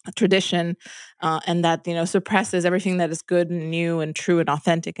tradition, and that suppresses everything that is good and new and true and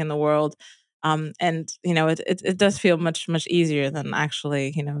authentic in the world. And it does feel much easier than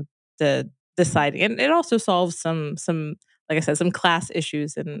actually the deciding, and it also solves some, like I said, some class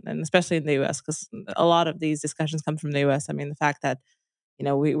issues, and especially in the U.S. because a lot of these discussions come from the U.S. I mean, the fact that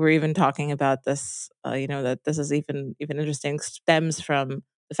we're even talking about this, that this is even interesting, stems from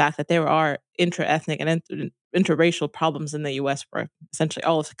the fact that there are intra-ethnic and interracial problems in the U.S. where essentially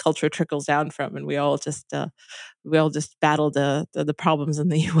all of the culture trickles down from, and we all just battle the problems in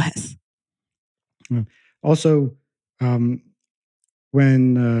the U.S. Yeah. Also, um,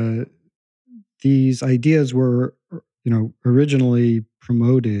 when these ideas were, originally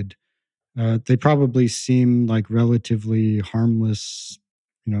promoted, they probably seemed like relatively harmless,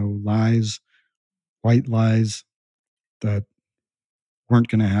 lies, white lies that weren't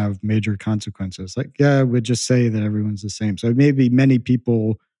going to have major consequences. Like, yeah, we'd just say that everyone's the same. So maybe many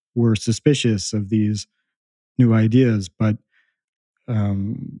people were suspicious of these new ideas, but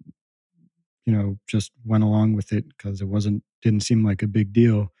um, just went along with it because it didn't seem like a big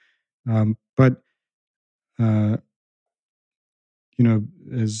deal. But uh,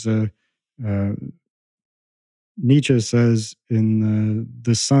 as uh, Nietzsche says, in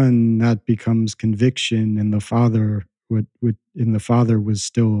the son that becomes conviction, and the father, what in the father was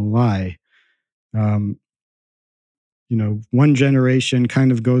still a lie. Um, one generation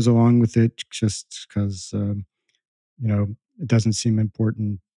kind of goes along with it just because it doesn't seem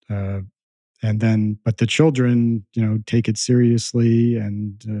important. And then, but the children, take it seriously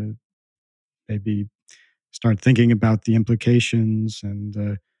and maybe start thinking about the implications, and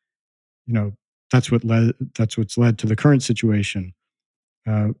you know that's what's led to the current situation,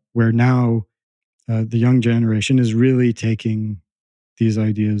 where now the young generation is really taking these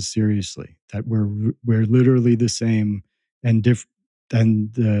ideas seriously, that we're literally the same and different,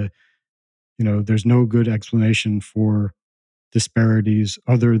 and there's no good explanation for disparities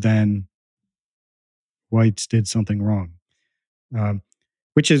other than whites did something wrong. Um,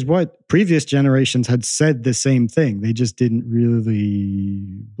 which is what previous generations had said the same thing. They just didn't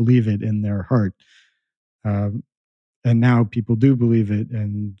really believe it in their heart. Um, and now people do believe it,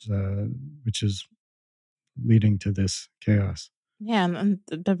 and which is leading to this chaos. Yeah, and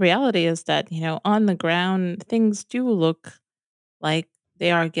the reality is that, on the ground, things do look like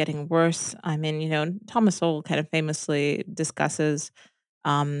they are getting worse. I mean, Thomas Sowell kind of famously discusses,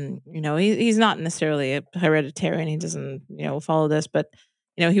 he's not necessarily a hereditarian. He doesn't, follow this, but,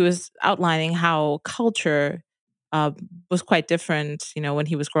 he was outlining how culture uh, was quite different, when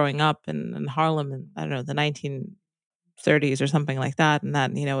he was growing up in Harlem in, I don't know, the 1930s or something like that. And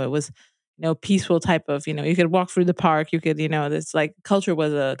that, it was, peaceful type of, you could walk through the park, you could, this like culture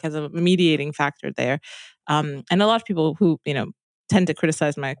was a kind of a mediating factor there. And a lot of people who, tend to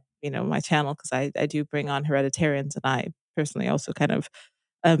criticize my channel because I do bring on hereditarians, and I personally also kind of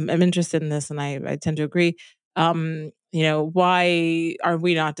am interested in this, and I tend to agree. Why are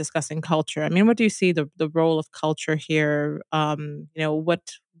we not discussing culture? I mean, what do you see the role of culture here?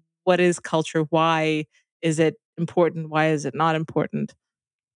 What is culture? Why is it important? Why is it not important?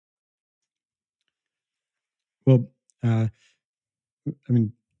 Well, uh, I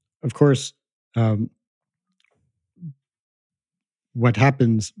mean, of course, um, what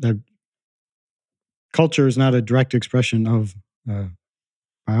happens that culture is not a direct expression of uh,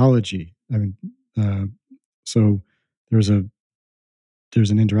 biology. I mean, uh, so there's a there's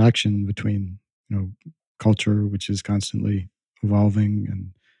an interaction between culture, which is constantly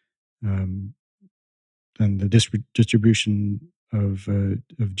evolving, um, and the distribution of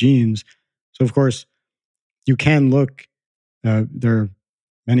genes. So of course, you can look. There are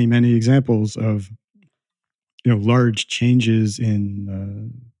many examples of large changes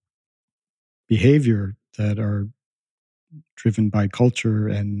in behavior that are driven by culture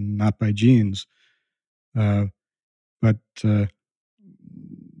and not by genes. Uh, but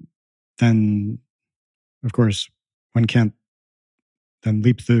then, of course, one can't then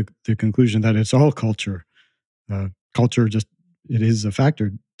leap the conclusion that it's all culture. Culture just it is a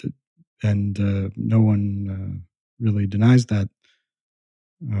factor, and no one really denies that.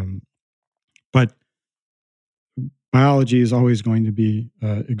 Um, but biology is always going to be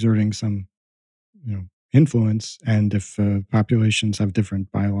exerting some, influence, and if populations have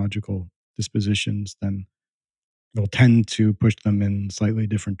different biological dispositions, then they'll tend to push them in slightly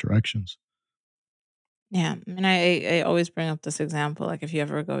different directions. Yeah, I mean, I always bring up this example, like if you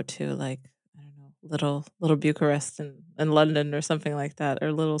ever go to like I don't know, little Bucharest in London or something like that,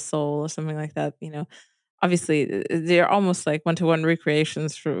 or Little Seoul or something like that. Obviously they're almost like one to one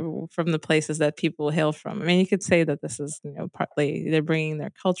recreations from the places that people hail from. I mean, you could say that this is partly they're bringing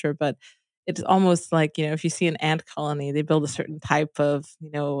their culture, but it's almost like if you see an ant colony, they build a certain type of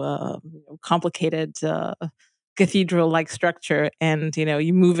complicated. Cathedral like structure, and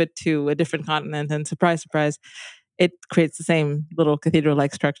you move it to a different continent, and surprise surprise, it creates the same little cathedral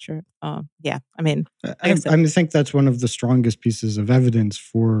like structure. Yeah, I mean, like I said. I think that's one of the strongest pieces of evidence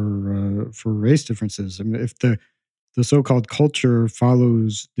for race differences. I mean, if the so-called culture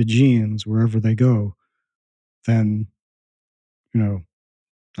follows the genes wherever they go, then you know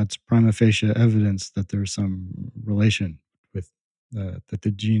that's prima facie evidence that there's some relation with that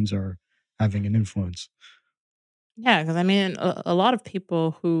the genes are having an influence. Yeah, because I mean, a lot of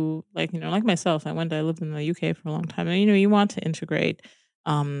people who like myself, I lived in the UK for a long time, and you want to integrate.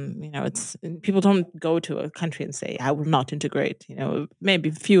 It's people don't go to a country and say, "I will not integrate." Maybe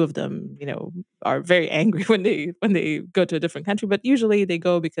a few of them, are very angry when they go to a different country, but usually they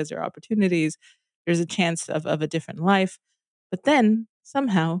go because there are opportunities. There's a chance of a different life, but then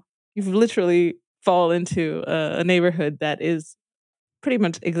somehow you've literally fall into a neighborhood that is pretty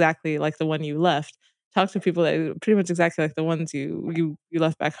much exactly like the one you left. Talk to people that pretty much exactly like the ones you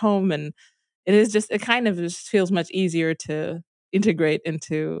left back home, and it kind of just feels much easier to integrate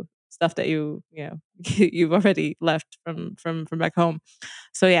into stuff that you've already left from back home.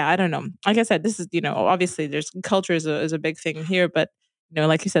 So yeah, I don't know. Like I said, this is obviously there's culture is a big thing here, but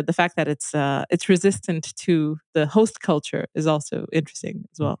like you said, the fact that it's resistant to the host culture is also interesting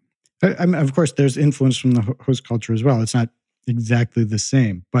as well. I mean, of course, there's influence from the host culture as well. It's not exactly the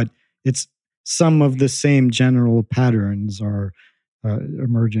same, but it's some of the same general patterns are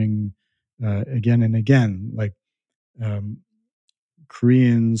emerging again and again. Like um,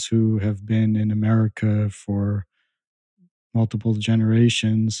 Koreans who have been in America for multiple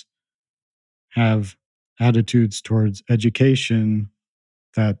generations have attitudes towards education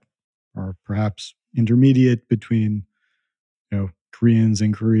that are perhaps intermediate between Koreans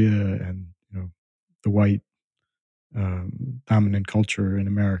in Korea and the white dominant culture in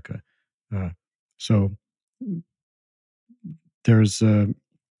America. So there's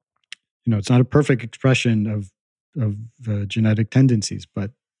it's not a perfect expression of genetic tendencies,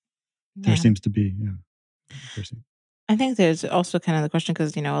 but there Yeah. seems to be, I think there's also kind of the question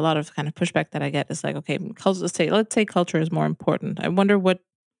because a lot of kind of pushback that I get is like, okay, let's say culture is more important. I wonder what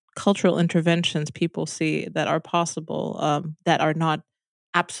cultural interventions people see that are possible, that are not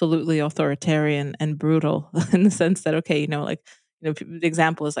absolutely authoritarian and brutal in the sense that okay, like the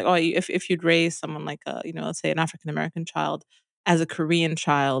example is like, oh, if you'd raise someone like let's say an African American child as a Korean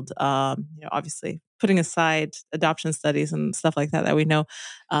child, obviously putting aside adoption studies and stuff like that we know,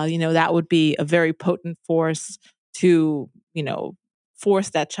 that would be a very potent force to force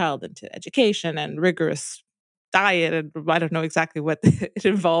that child into education and rigorous diet, and I don't know exactly what it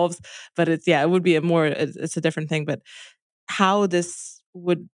involves, but it would be it's a different thing, but how this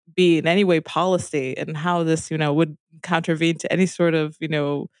would be in any way policy and how this, would contravene to any sort of,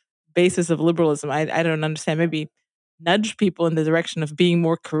 basis of liberalism, I don't understand. Maybe nudge people in the direction of being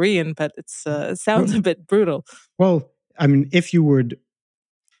more Korean, but it sounds well, a bit brutal. well, I mean, if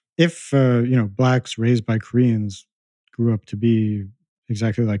blacks raised by Koreans grew up to be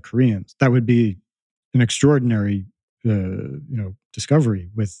exactly like Koreans, that would be an extraordinary discovery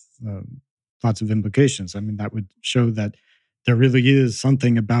with lots of implications. I mean, that would show that there really is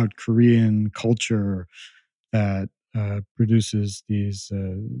something about Korean culture that produces these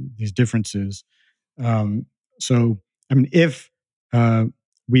differences. Um, so, I mean, if uh,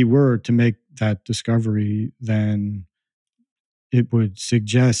 we were to make that discovery, then it would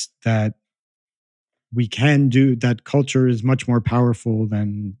suggest that we can do that. Culture is much more powerful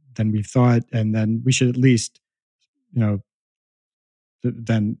than we thought, and then we should at least, you know,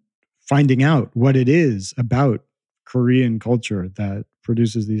 then finding out what it is about Korean culture that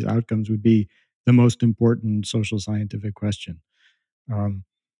produces these outcomes would be the most important social scientific question. Um,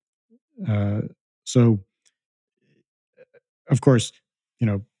 uh, so, of course, you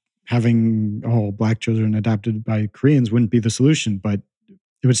know, having all black children adopted by Koreans wouldn't be the solution, but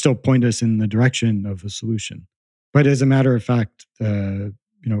it would still point us in the direction of a solution. But as a matter of fact,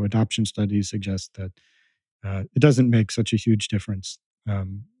 adoption studies suggest that it doesn't make such a huge difference, at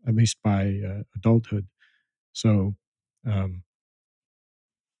least by adulthood. So, um,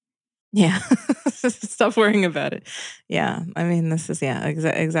 Yeah. Stop worrying about it. Yeah. I mean, this is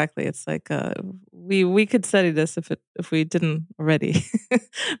exactly. It's like we could study this if we didn't already.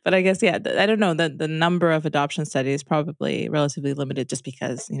 But I guess I don't know, the number of adoption studies is probably relatively limited just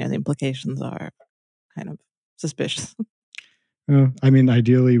because, the implications are kind of suspicious. I mean,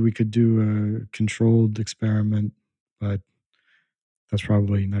 ideally, we could do a controlled experiment, but that's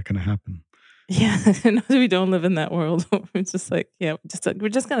probably not going to happen. Yeah, no, we don't live in that world. It's just like, we're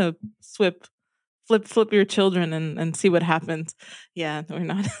just gonna flip your children and see what happens. Yeah, we're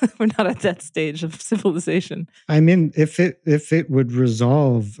not we're not at that stage of civilization. I mean, if it would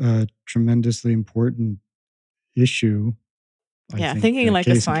resolve a tremendously important issue, I Yeah, think thinking like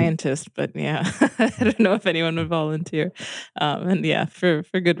a case in point. scientist, but yeah, I don't know if anyone would volunteer. And yeah, for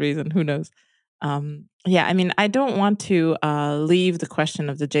good reason. Who knows? Yeah, I mean, I don't want to leave the question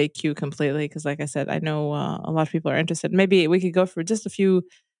of the JQ completely because, like I said, I know a lot of people are interested. Maybe we could go for just a few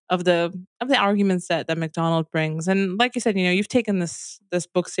of the arguments that McDonald brings. And like you said, you've taken this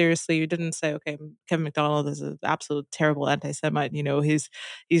book seriously. You didn't say, okay, Kevin McDonald is an absolute terrible anti-Semite.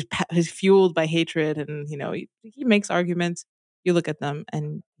 He's fueled by hatred, and he makes arguments. You look at them,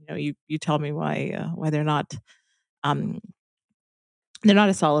 and you tell me why um, they're not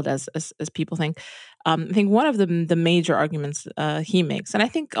as solid as people think. I think one of the major arguments he makes, and I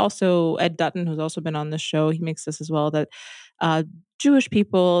think also Ed Dutton, who's also been on the show, he makes this as well, that uh, Jewish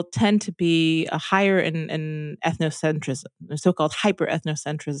people tend to be higher in ethnocentrism, so-called hyper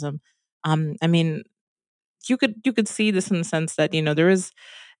ethnocentrism. I mean, you could see this in the sense that there is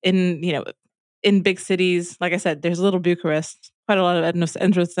in in big cities, like I said, there's Little Bucharest, quite a lot of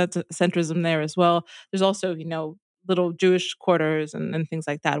ethnocentrism there as well. There's also little Jewish quarters and things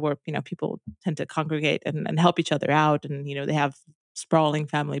like that where people tend to congregate and help each other out, and they have sprawling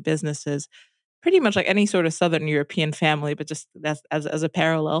family businesses, pretty much like any sort of Southern European family, but just that's as a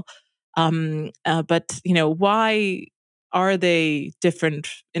parallel. But why are they different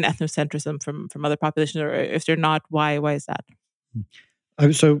in ethnocentrism from other populations, or if they're not, why is that?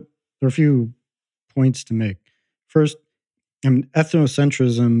 So there are a few points to make. First, I mean,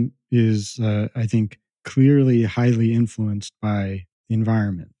 ethnocentrism is, I think, clearly highly influenced by the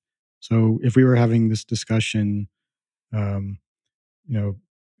environment. So if we were having this discussion, um, you know,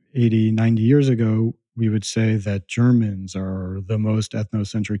 80, 90 years ago, we would say that Germans are the most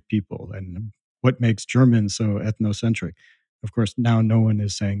ethnocentric people. And what makes Germans so ethnocentric. Of course, now no one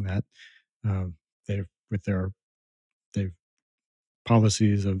is saying that. They've with their they've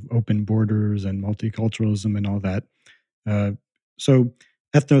policies of open borders and multiculturalism and all that. Uh, so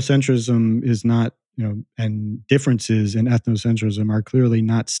ethnocentrism is not, and differences in ethnocentrism are clearly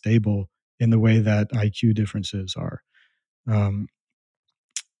not stable in the way that IQ differences are. Um,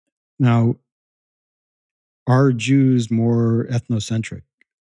 Now, are Jews more ethnocentric?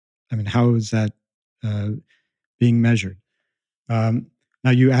 I mean, how is that uh, being measured? Um,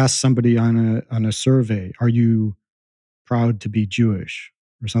 Now, you ask somebody on a survey, "Are you proud to be Jewish?"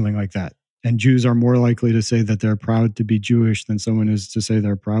 or something like that, and Jews are more likely to say that they're proud to be Jewish than someone is to say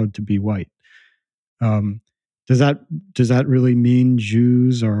they're proud to be white. Um, does that really mean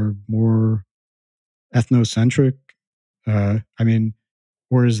Jews are more ethnocentric? I mean,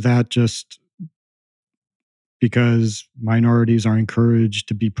 or is that just because minorities are encouraged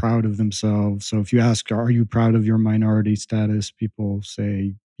to be proud of themselves? So if you ask, "Are you proud of your minority status?" people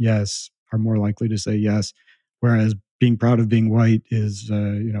say yes, are more likely to say yes, whereas being proud of being white is,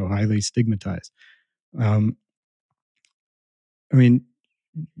 highly stigmatized. Um, I mean,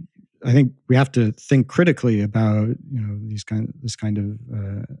 I think we have to think critically about this kind of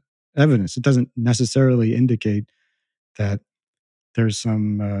evidence. It doesn't necessarily indicate that there's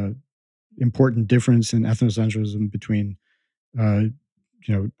some important difference in ethnocentrism between uh,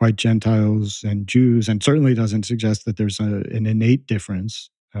 white Gentiles and Jews, and certainly doesn't suggest that there's an innate difference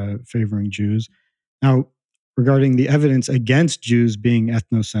favoring Jews. Now, regarding the evidence against Jews being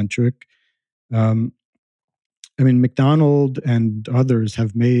ethnocentric, um, I mean, McDonald and others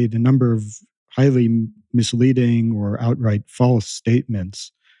have made a number of highly misleading or outright false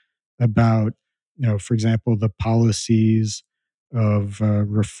statements about, for example, the policies of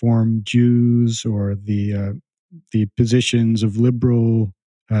Reform Jews, or the positions of liberal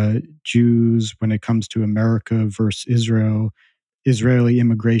Jews when it comes to America versus Israel, Israeli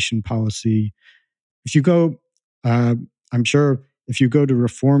immigration policy. If you go, uh, I'm sure if you go to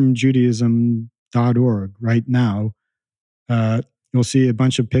reformjudaism.org right now, you'll see a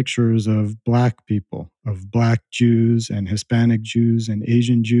bunch of pictures of Black people, of Black Jews and Hispanic Jews and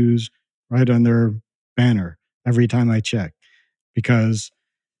Asian Jews right on their banner every time I check, because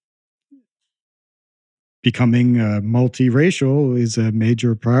becoming multiracial is a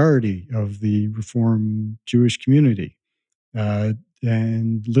major priority of the Reform Jewish community.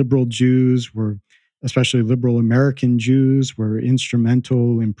 And liberal Jews were, especially liberal American Jews, were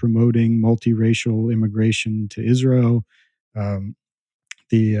instrumental in promoting multiracial immigration to Israel. Um,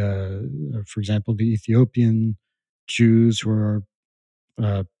 for example, the Ethiopian Jews, who are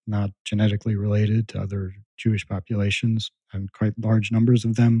not genetically related to other Jewish populations, and quite large numbers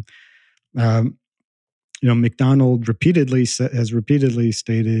of them. Um, McDonald has repeatedly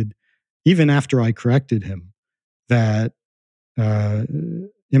stated, even after I corrected him, that uh,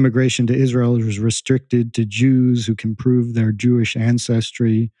 immigration to Israel is restricted to Jews who can prove their Jewish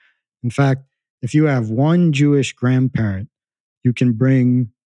ancestry. In fact, if you have one Jewish grandparent, you can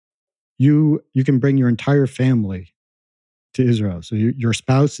bring your entire family to Israel. So your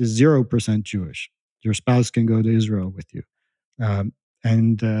spouse is 0% Jewish. Your spouse can go to Israel with you.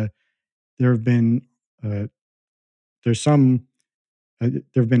 And there have been uh, there's some there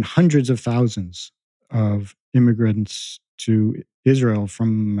have been hundreds of thousands of immigrants to Israel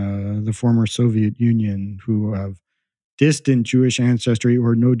from the former Soviet Union who have distant Jewish ancestry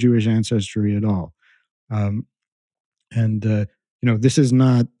or no Jewish ancestry at all. Um, and this is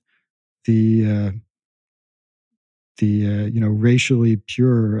not the racially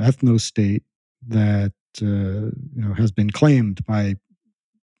pure ethno state that has been claimed by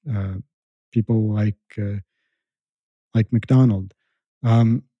uh, people like McDonald.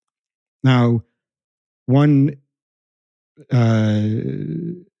 Um, Now, one uh,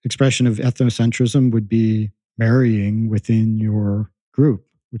 expression of ethnocentrism would be marrying within your group,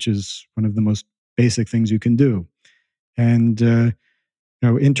 which is one of the most basic things you can do. And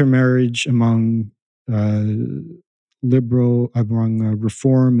intermarriage among uh,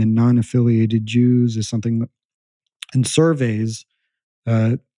 Reform and non-affiliated Jews is something that, in surveys,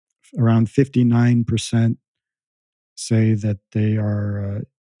 uh, around 59% say that they are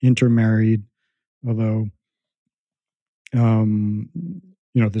intermarried, although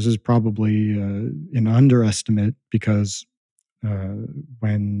this is probably an underestimate, because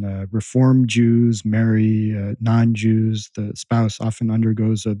when Reform Jews marry non-Jews, the spouse often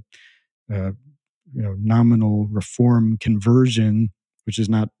undergoes a nominal Reform conversion, which is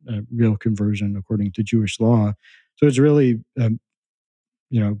not a real conversion according to Jewish law. So it's really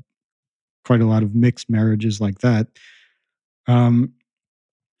quite a lot of mixed marriages like that. Um,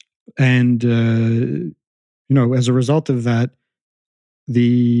 And as a result of that,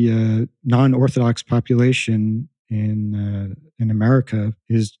 the non-Orthodox population in America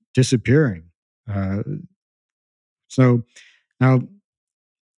is disappearing. So now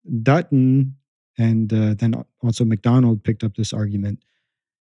Dutton and then also MacDonald picked up this argument,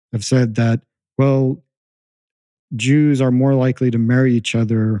 have said that, well, Jews are more likely to marry each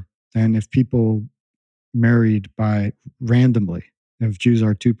other than if people married by randomly. If Jews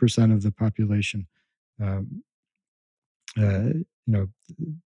are 2% of the population, um, there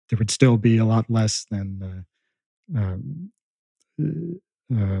would still be a lot less than um,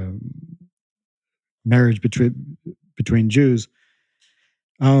 uh, marriage between Jews.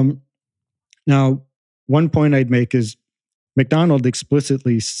 Now, one point I'd make is MacDonald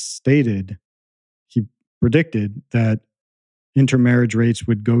explicitly stated, he predicted that intermarriage rates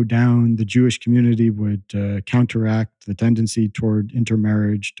would go down. The Jewish community would counteract the tendency toward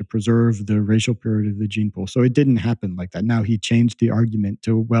intermarriage to preserve the racial purity of the gene pool. So it didn't happen like that. Now he changed the argument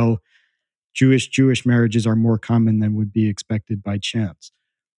to, well, Jewish marriages are more common than would be expected by chance.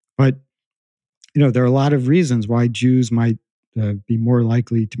 But there are a lot of reasons why Jews might be more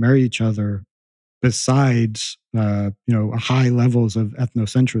likely to marry each other besides high levels of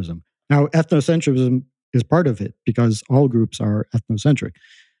ethnocentrism. Now, ethnocentrism is part of it because all groups are ethnocentric,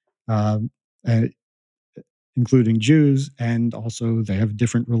 uh, including Jews, and also they have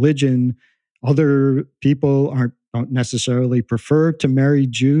different religion. Other people don't necessarily prefer to marry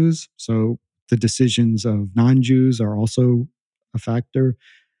Jews, so the decisions of non-Jews are also a factor.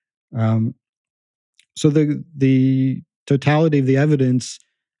 So the totality of the evidence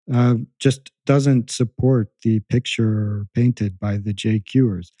just doesn't support the picture painted by the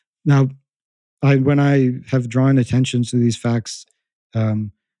JQers. Now, when I have drawn attention to these facts,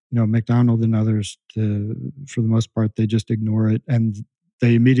 MacDonald and others, for the most part, they just ignore it, and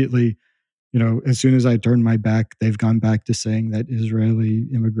they immediately, as soon as I turn my back, they've gone back to saying that Israeli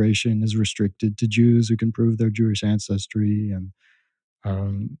immigration is restricted to Jews who can prove their Jewish ancestry,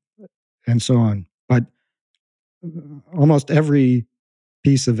 and so on. But almost every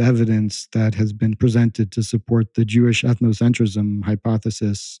piece of evidence that has been presented to support the Jewish ethnocentrism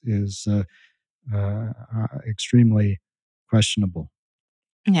hypothesis is extremely questionable.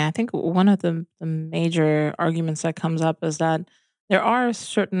 Yeah, I think one of the major arguments that comes up is that there are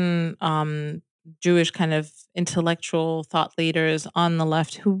certain Jewish kind of intellectual thought leaders on the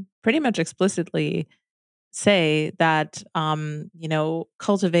left who pretty much explicitly say that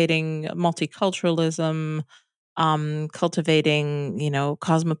cultivating multiculturalism, cultivating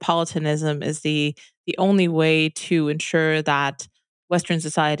cosmopolitanism is the only way to ensure that Western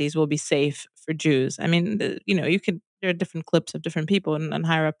societies will be safe for Jews. I mean, you could there are different clips of different people in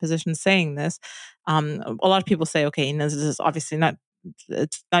higher up positions saying this. A lot of people say, okay, this is obviously not.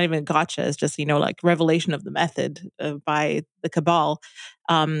 It's not even a gotcha. It's just like revelation of the method by the cabal.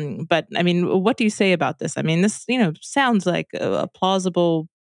 But I mean, what do you say about this? I mean, this sounds like a plausible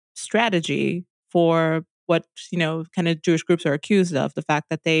strategy for what kind of Jewish groups are accused of. The fact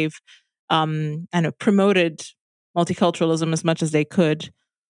that they've kind of promoted multiculturalism as much as they could.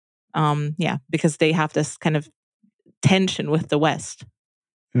 Yeah, because they have this kind of tension with the West.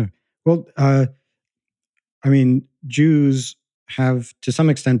 Yeah. Well, I mean, Jews have to some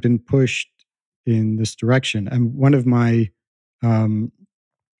extent been pushed in this direction. And one of my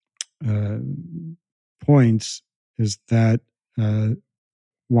points is that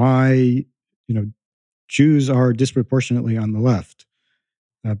why Jews are disproportionately on the left.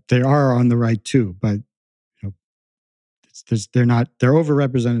 They are on the right too, but they're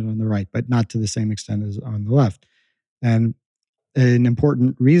overrepresented on the right, but not to the same extent as on the left. And an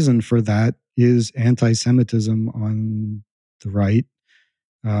important reason for that is anti-Semitism on the right.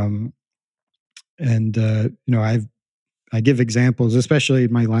 I give examples, especially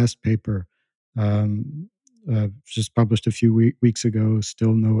in my last paper, just published a few weeks ago,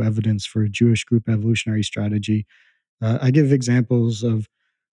 still no evidence for a Jewish group evolutionary strategy. I give examples of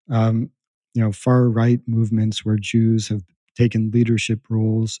far right movements where Jews have taken leadership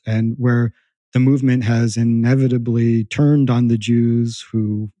roles and where the movement has inevitably turned on the Jews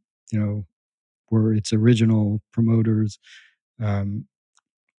who, were its original promoters. A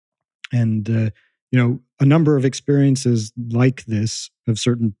number of experiences like this have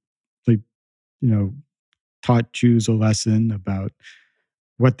certainly, taught Jews a lesson about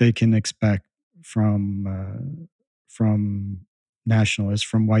what they can expect from nationalists,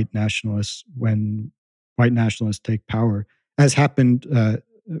 from white nationalists when white nationalists take power. As happened,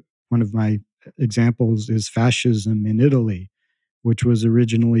 one of my examples is fascism in Italy, which was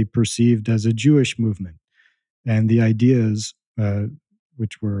originally perceived as a Jewish movement. And the ideas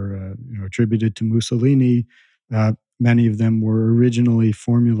which were attributed to Mussolini, many of them were originally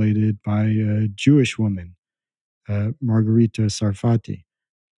formulated by a Jewish woman, Margherita Sarfati,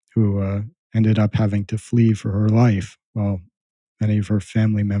 who ended up having to flee for her life. Well, many of her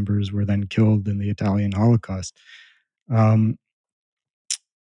family members were then killed in the Italian Holocaust. Um,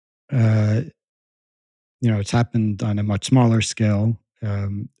 uh, it's happened on a much smaller scale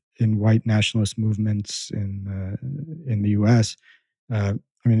in white nationalist movements in the U.S. I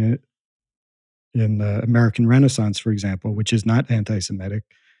mean, in the American Renaissance, for example, which is not anti-Semitic.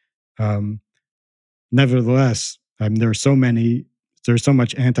 Um, Nevertheless, there's so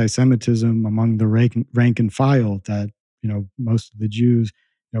much anti-Semitism among the rank and file that most of the Jews,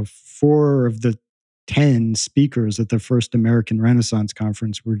 four of the 10 speakers at the first American Renaissance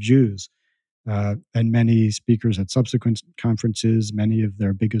conference were Jews, and many speakers at subsequent conferences, many of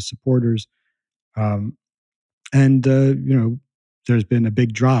their biggest supporters, um, and there's been a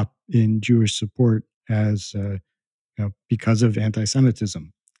big drop in Jewish support as because of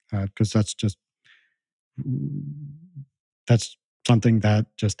anti-Semitism, because that's something that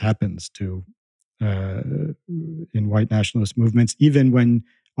just happens to uh, in white nationalist movements, even when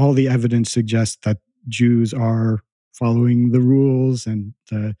all the evidence suggests that Jews are following the rules and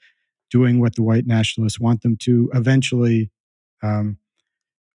doing what the white nationalists want them to. Eventually, um,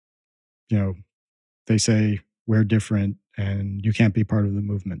 you know, they say we're different and you can't be part of the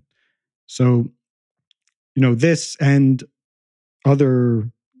movement. So, this and other,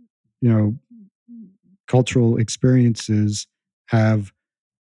 you know, cultural experiences have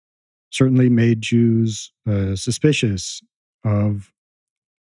certainly made Jews suspicious of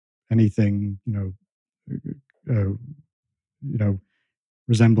anything, uh,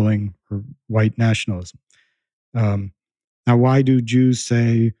 resembling or white nationalism. Um, Now, why do Jews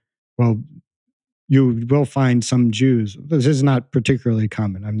say, well, you will find some Jews? This is not particularly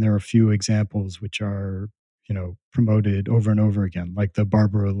common. I mean, there are a few examples which are, promoted over and over again, like the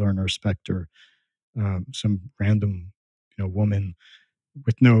Barbara Lerner Specter, some random, woman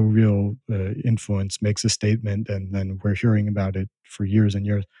with no real influence makes a statement, and then we're hearing about it for years and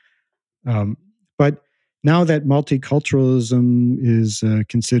years. But now that multiculturalism is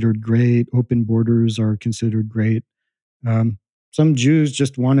considered great, open borders are considered great, um, some Jews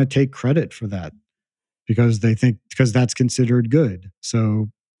just want to take credit for that because that's considered good. So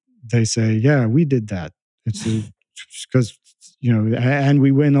they say, "Yeah, we did that." It's because and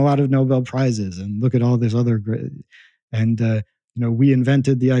we win a lot of Nobel prizes, and look at all this other great, and we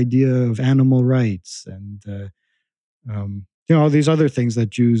invented the idea of animal rights, and all these other things that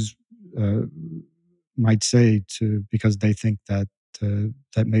Jews uh, might say to because they think that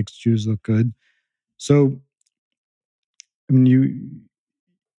that makes Jews look good. So I mean,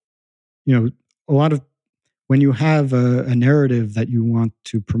 a lot of when you have a narrative that you want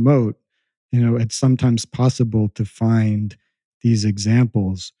to promote, it's sometimes possible to find these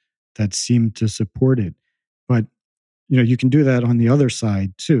examples that seem to support it. But you can do that on the other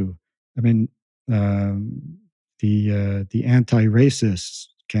side too. I mean, um, the anti-racists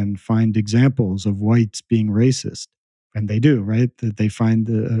can find examples of whites being racist, and they do, right? That they find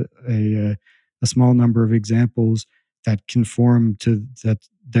a small number of examples that conform to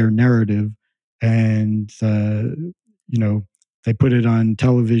their narrative, and they put it on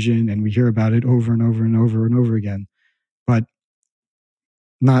television, and we hear about it over and over and over and over again, but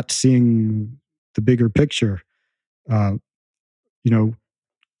not seeing the bigger picture. Uh, you know,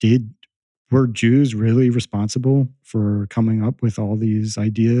 did were Jews really responsible for coming up with all these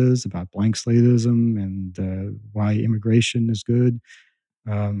ideas about blank slatism and why immigration is good?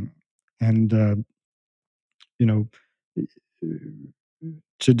 Um, and you know,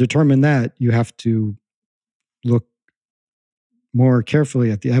 to determine that, you have to look more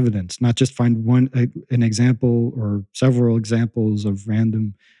carefully at the evidence, not just find an example or several examples of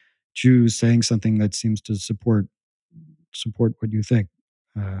random Jews saying something that seems to support what you think.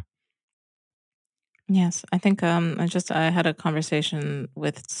 Uh, Yes, I think I had a conversation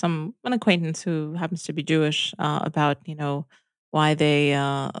with an acquaintance who happens to be Jewish about why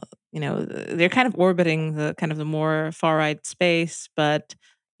they're kind of orbiting the kind of the more far right space, but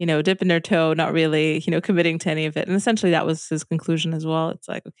dipping their toe, not really committing to any of it. And essentially, that was his conclusion as well. It's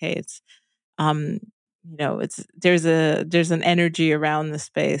like, okay, it's um it's there's an energy around the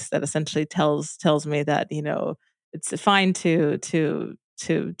space that essentially tells me that it's fine to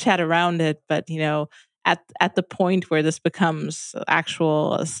chat around it, but at the point where this becomes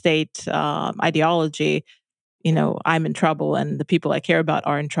actual state ideology, I'm in trouble and the people I care about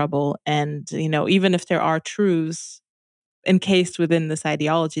are in trouble. And even if there are truths encased within this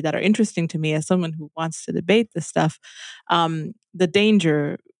ideology that are interesting to me as someone who wants to debate this stuff. The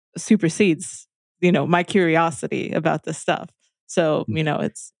danger supersedes, my curiosity about this stuff. So,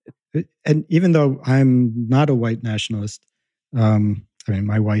 it's And even though I'm not a white nationalist, I mean,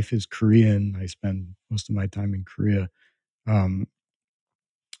 my wife is Korean. I spend most of my time in Korea. So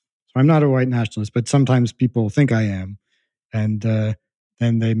I'm not a white nationalist, but sometimes people think I am. And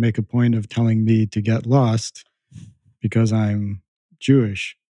then they make a point of telling me to get lost because I'm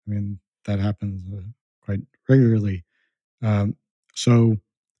Jewish. I mean, that happens quite regularly. Um, so,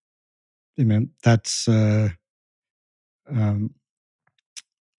 that's, um,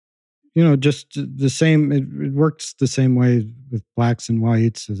 just the same. It works the same way with blacks and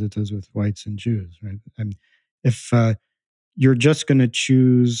whites as it does with whites and Jews, right? And if you're just going to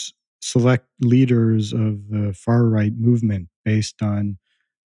choose select leaders of the far right movement based on,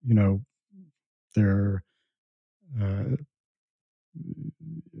 their uh,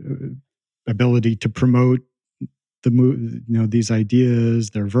 ability to promote these ideas,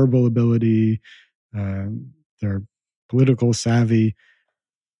 their verbal ability, their political savvy,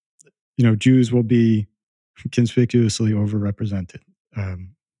 Jews will be conspicuously overrepresented.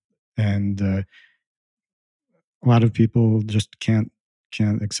 And a lot of people just can't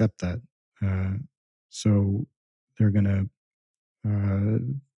accept that. So they're going to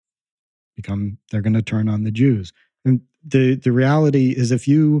they're going to turn on the Jews. And the reality is, if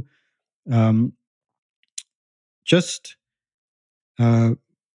you just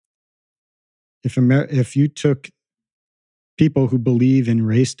if you took people who believe in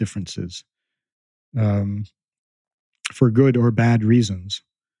race differences um, for good or bad reasons,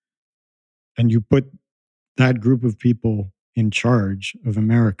 and you put that group of people in charge of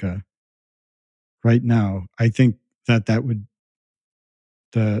America right now, I think that would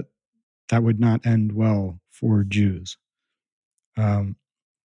not end well for Jews. Um,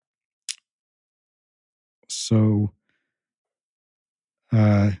 so,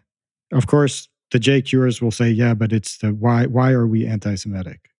 of course, the J-Cures will say, "Yeah, but it's the why. Why are we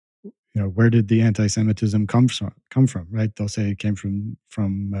anti-Semitic? Where did the anti-Semitism come from? Right? They'll say it came from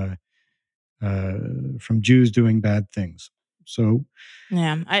Jews doing bad things. So,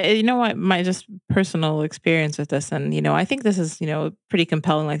 yeah, what, my just personal experience with this, and I think this is pretty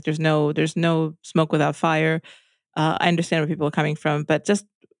compelling. Like, there's no smoke without fire. I understand where people are coming from, but just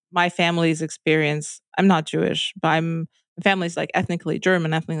my family's experience. I'm not Jewish, but my family's like ethnically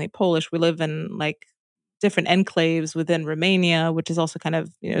German, ethnically Polish. We live in like different enclaves within Romania, which is also kind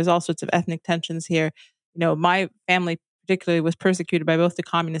of there's all sorts of ethnic tensions here. My family particularly was persecuted by both the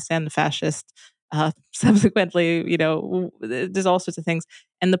communists and the fascists. Subsequently, there's all sorts of things,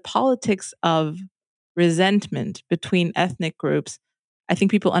 and the politics of resentment between ethnic groups. I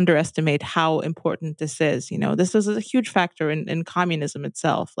think people underestimate how important this is. This was a huge factor in communism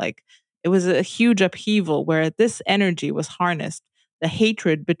itself. Like, it was a huge upheaval where this energy was harnessed. The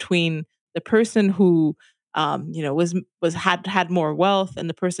hatred between the person who, was had more wealth and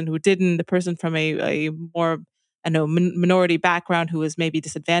the person who didn't, the person from a more minority background who was maybe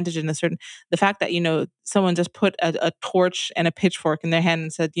disadvantaged in a certain, the fact that someone just put a torch and a pitchfork in their hand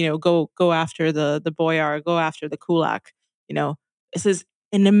and said, go after the boyar, go after the kulak. you know this is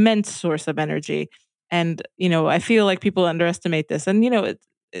an immense source of energy. And I feel like people underestimate this. And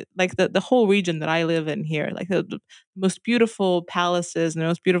like the whole region that I live in here, like the most beautiful palaces and the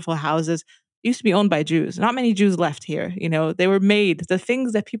most beautiful houses used to be owned by Jews. Not many Jews left here. They were made, the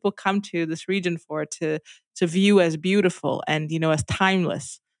things that people come to this region for, to view as beautiful and as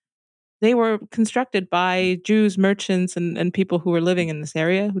timeless, they were constructed by Jews, merchants, and people who were living in this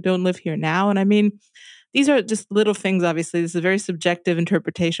area who don't live here now. And I mean, these are just little things. Obviously, this is a very subjective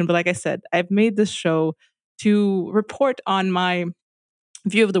interpretation, but like I said, I've made this show to report on my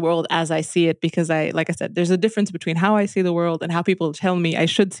view of the world as I see it, because like I said, there's a difference between how I see the world and how people tell me I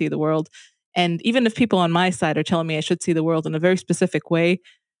should see the world. And even if people on my side are telling me I should see the world in a very specific way,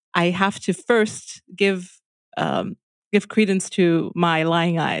 I have to first um, give credence to my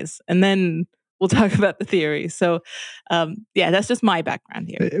lying eyes, and then we'll talk about the theory. So, yeah, that's just my background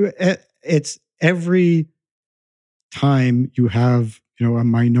here. It's every time you have a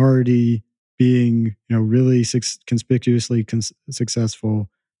minority being really conspicuously successful,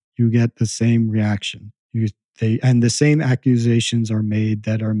 you get the same reaction. And the same accusations are made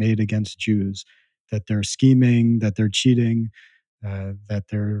against Jews, that they're scheming, that they're cheating, that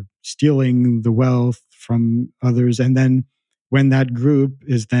they're stealing the wealth from others. And then when that group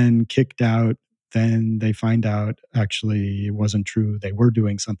is then kicked out, then they find out actually it wasn't true. They were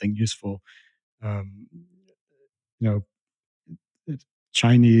doing something useful. Um, you know,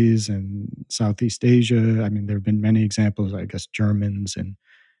 Chinese and Southeast Asia. I mean, there have been many examples, I guess, Germans and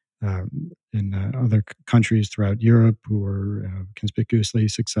in other countries throughout Europe who were conspicuously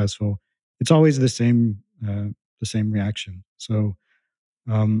successful. It's always the same reaction. So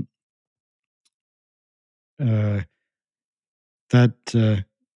um, that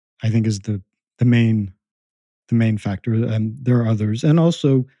I think is the main factor. And there are others, and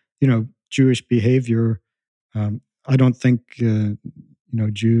also Jewish behavior. I don't think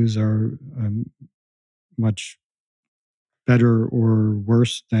Jews are much better or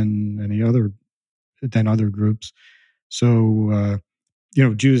worse than other groups. So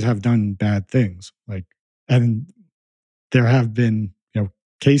Jews have done bad things, and there have been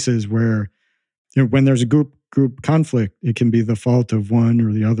cases where when there's a group conflict, it can be the fault of one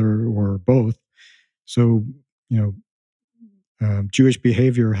or the other or both. So Jewish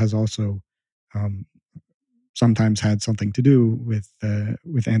behavior has also sometimes had something to do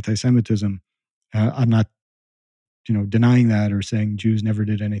with anti-Semitism. I'm not denying that or saying Jews never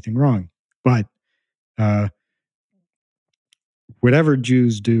did anything wrong, but whatever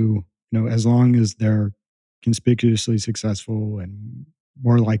Jews do, as long as they're conspicuously successful and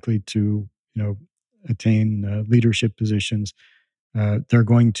more likely to attain leadership positions, they're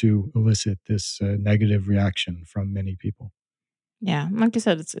going to elicit this negative reaction from many people. Yeah, like you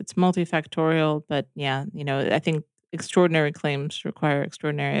said, it's multifactorial, but yeah, I think extraordinary claims require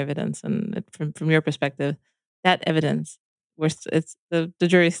extraordinary evidence, and from your perspective, that evidence, it's the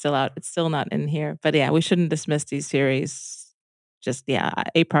jury's still out. It's still not in here, but yeah, we shouldn't dismiss these theories. Just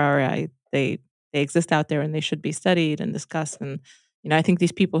a priori, they exist out there, and they should be studied and discussed. And I think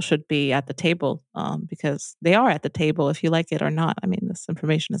these people should be at the table, because they are at the table, if you like it or not. I mean, this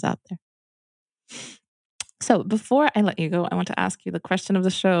information is out there. So before I let you go, I want to ask you the question of the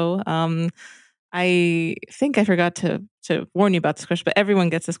show. I think I forgot to warn you about this question, but everyone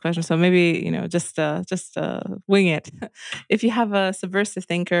gets this question, so maybe just wing it. If you have a subversive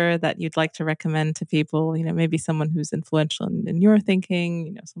thinker that you'd like to recommend to people, maybe someone who's influential in your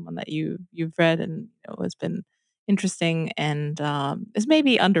thinking, someone that you've read and has been interesting and is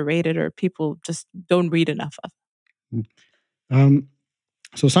maybe underrated or people just don't read enough of.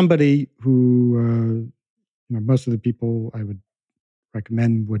 So somebody who most of the people I would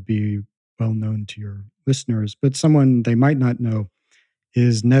recommend would be well known to your listeners, but someone they might not know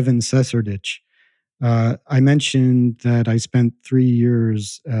is Nevin Seserdich. I mentioned that I spent 3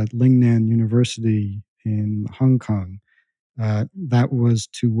 years at Lingnan University in Hong Kong. That was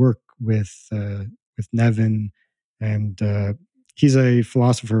to work with Nevin, and he's a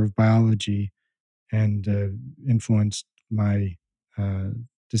philosopher of biology and influenced my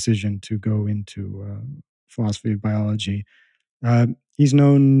decision to go into philosophy of biology. He's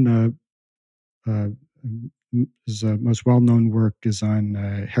known, his most well-known work is on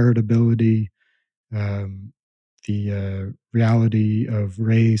heritability, the reality of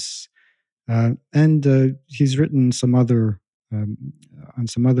race, and he's written some other on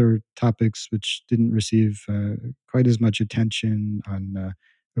some other topics which didn't receive quite as much attention on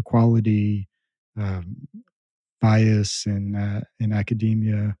equality, bias in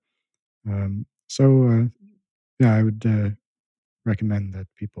academia. So yeah, I would recommend that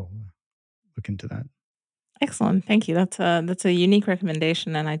people look into that. Excellent, thank you. That's a unique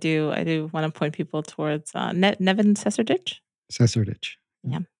recommendation, and I do want to point people towards Nevin Seserdich. Seserdich.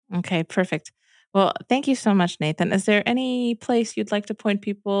 Yeah. Okay. Perfect. Well, thank you so much, Nathan. Is there any place you'd like to point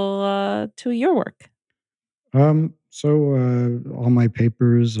people to your work? So all my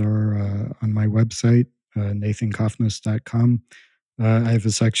papers are on my website, nathankoffness.com. I have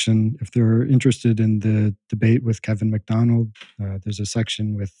a section, if they're interested in the debate with Kevin MacDonald, there's a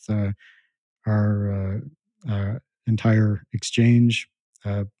section with our entire exchange,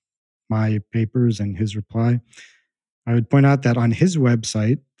 my papers and his reply. I would point out that on his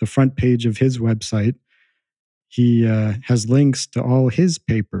website, the front page of his website, he has links to all his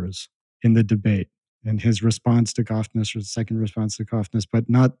papers in the debate and his response to Koffness, or the second response to Koffness, but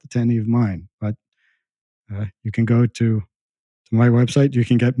not to any of mine. But you can go to my website. You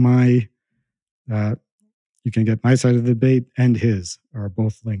can get my side of the debate, and his are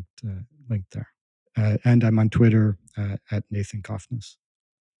both linked there. And I'm on Twitter at Nathan Koffness.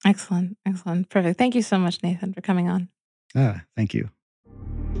 Excellent. Perfect. Thank you so much, Nathan, for coming on. Thank you.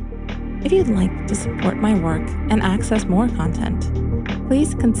 If you'd like to support my work and access more content,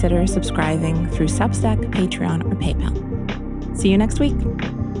 please consider subscribing through Substack, Patreon, or PayPal. See you next week.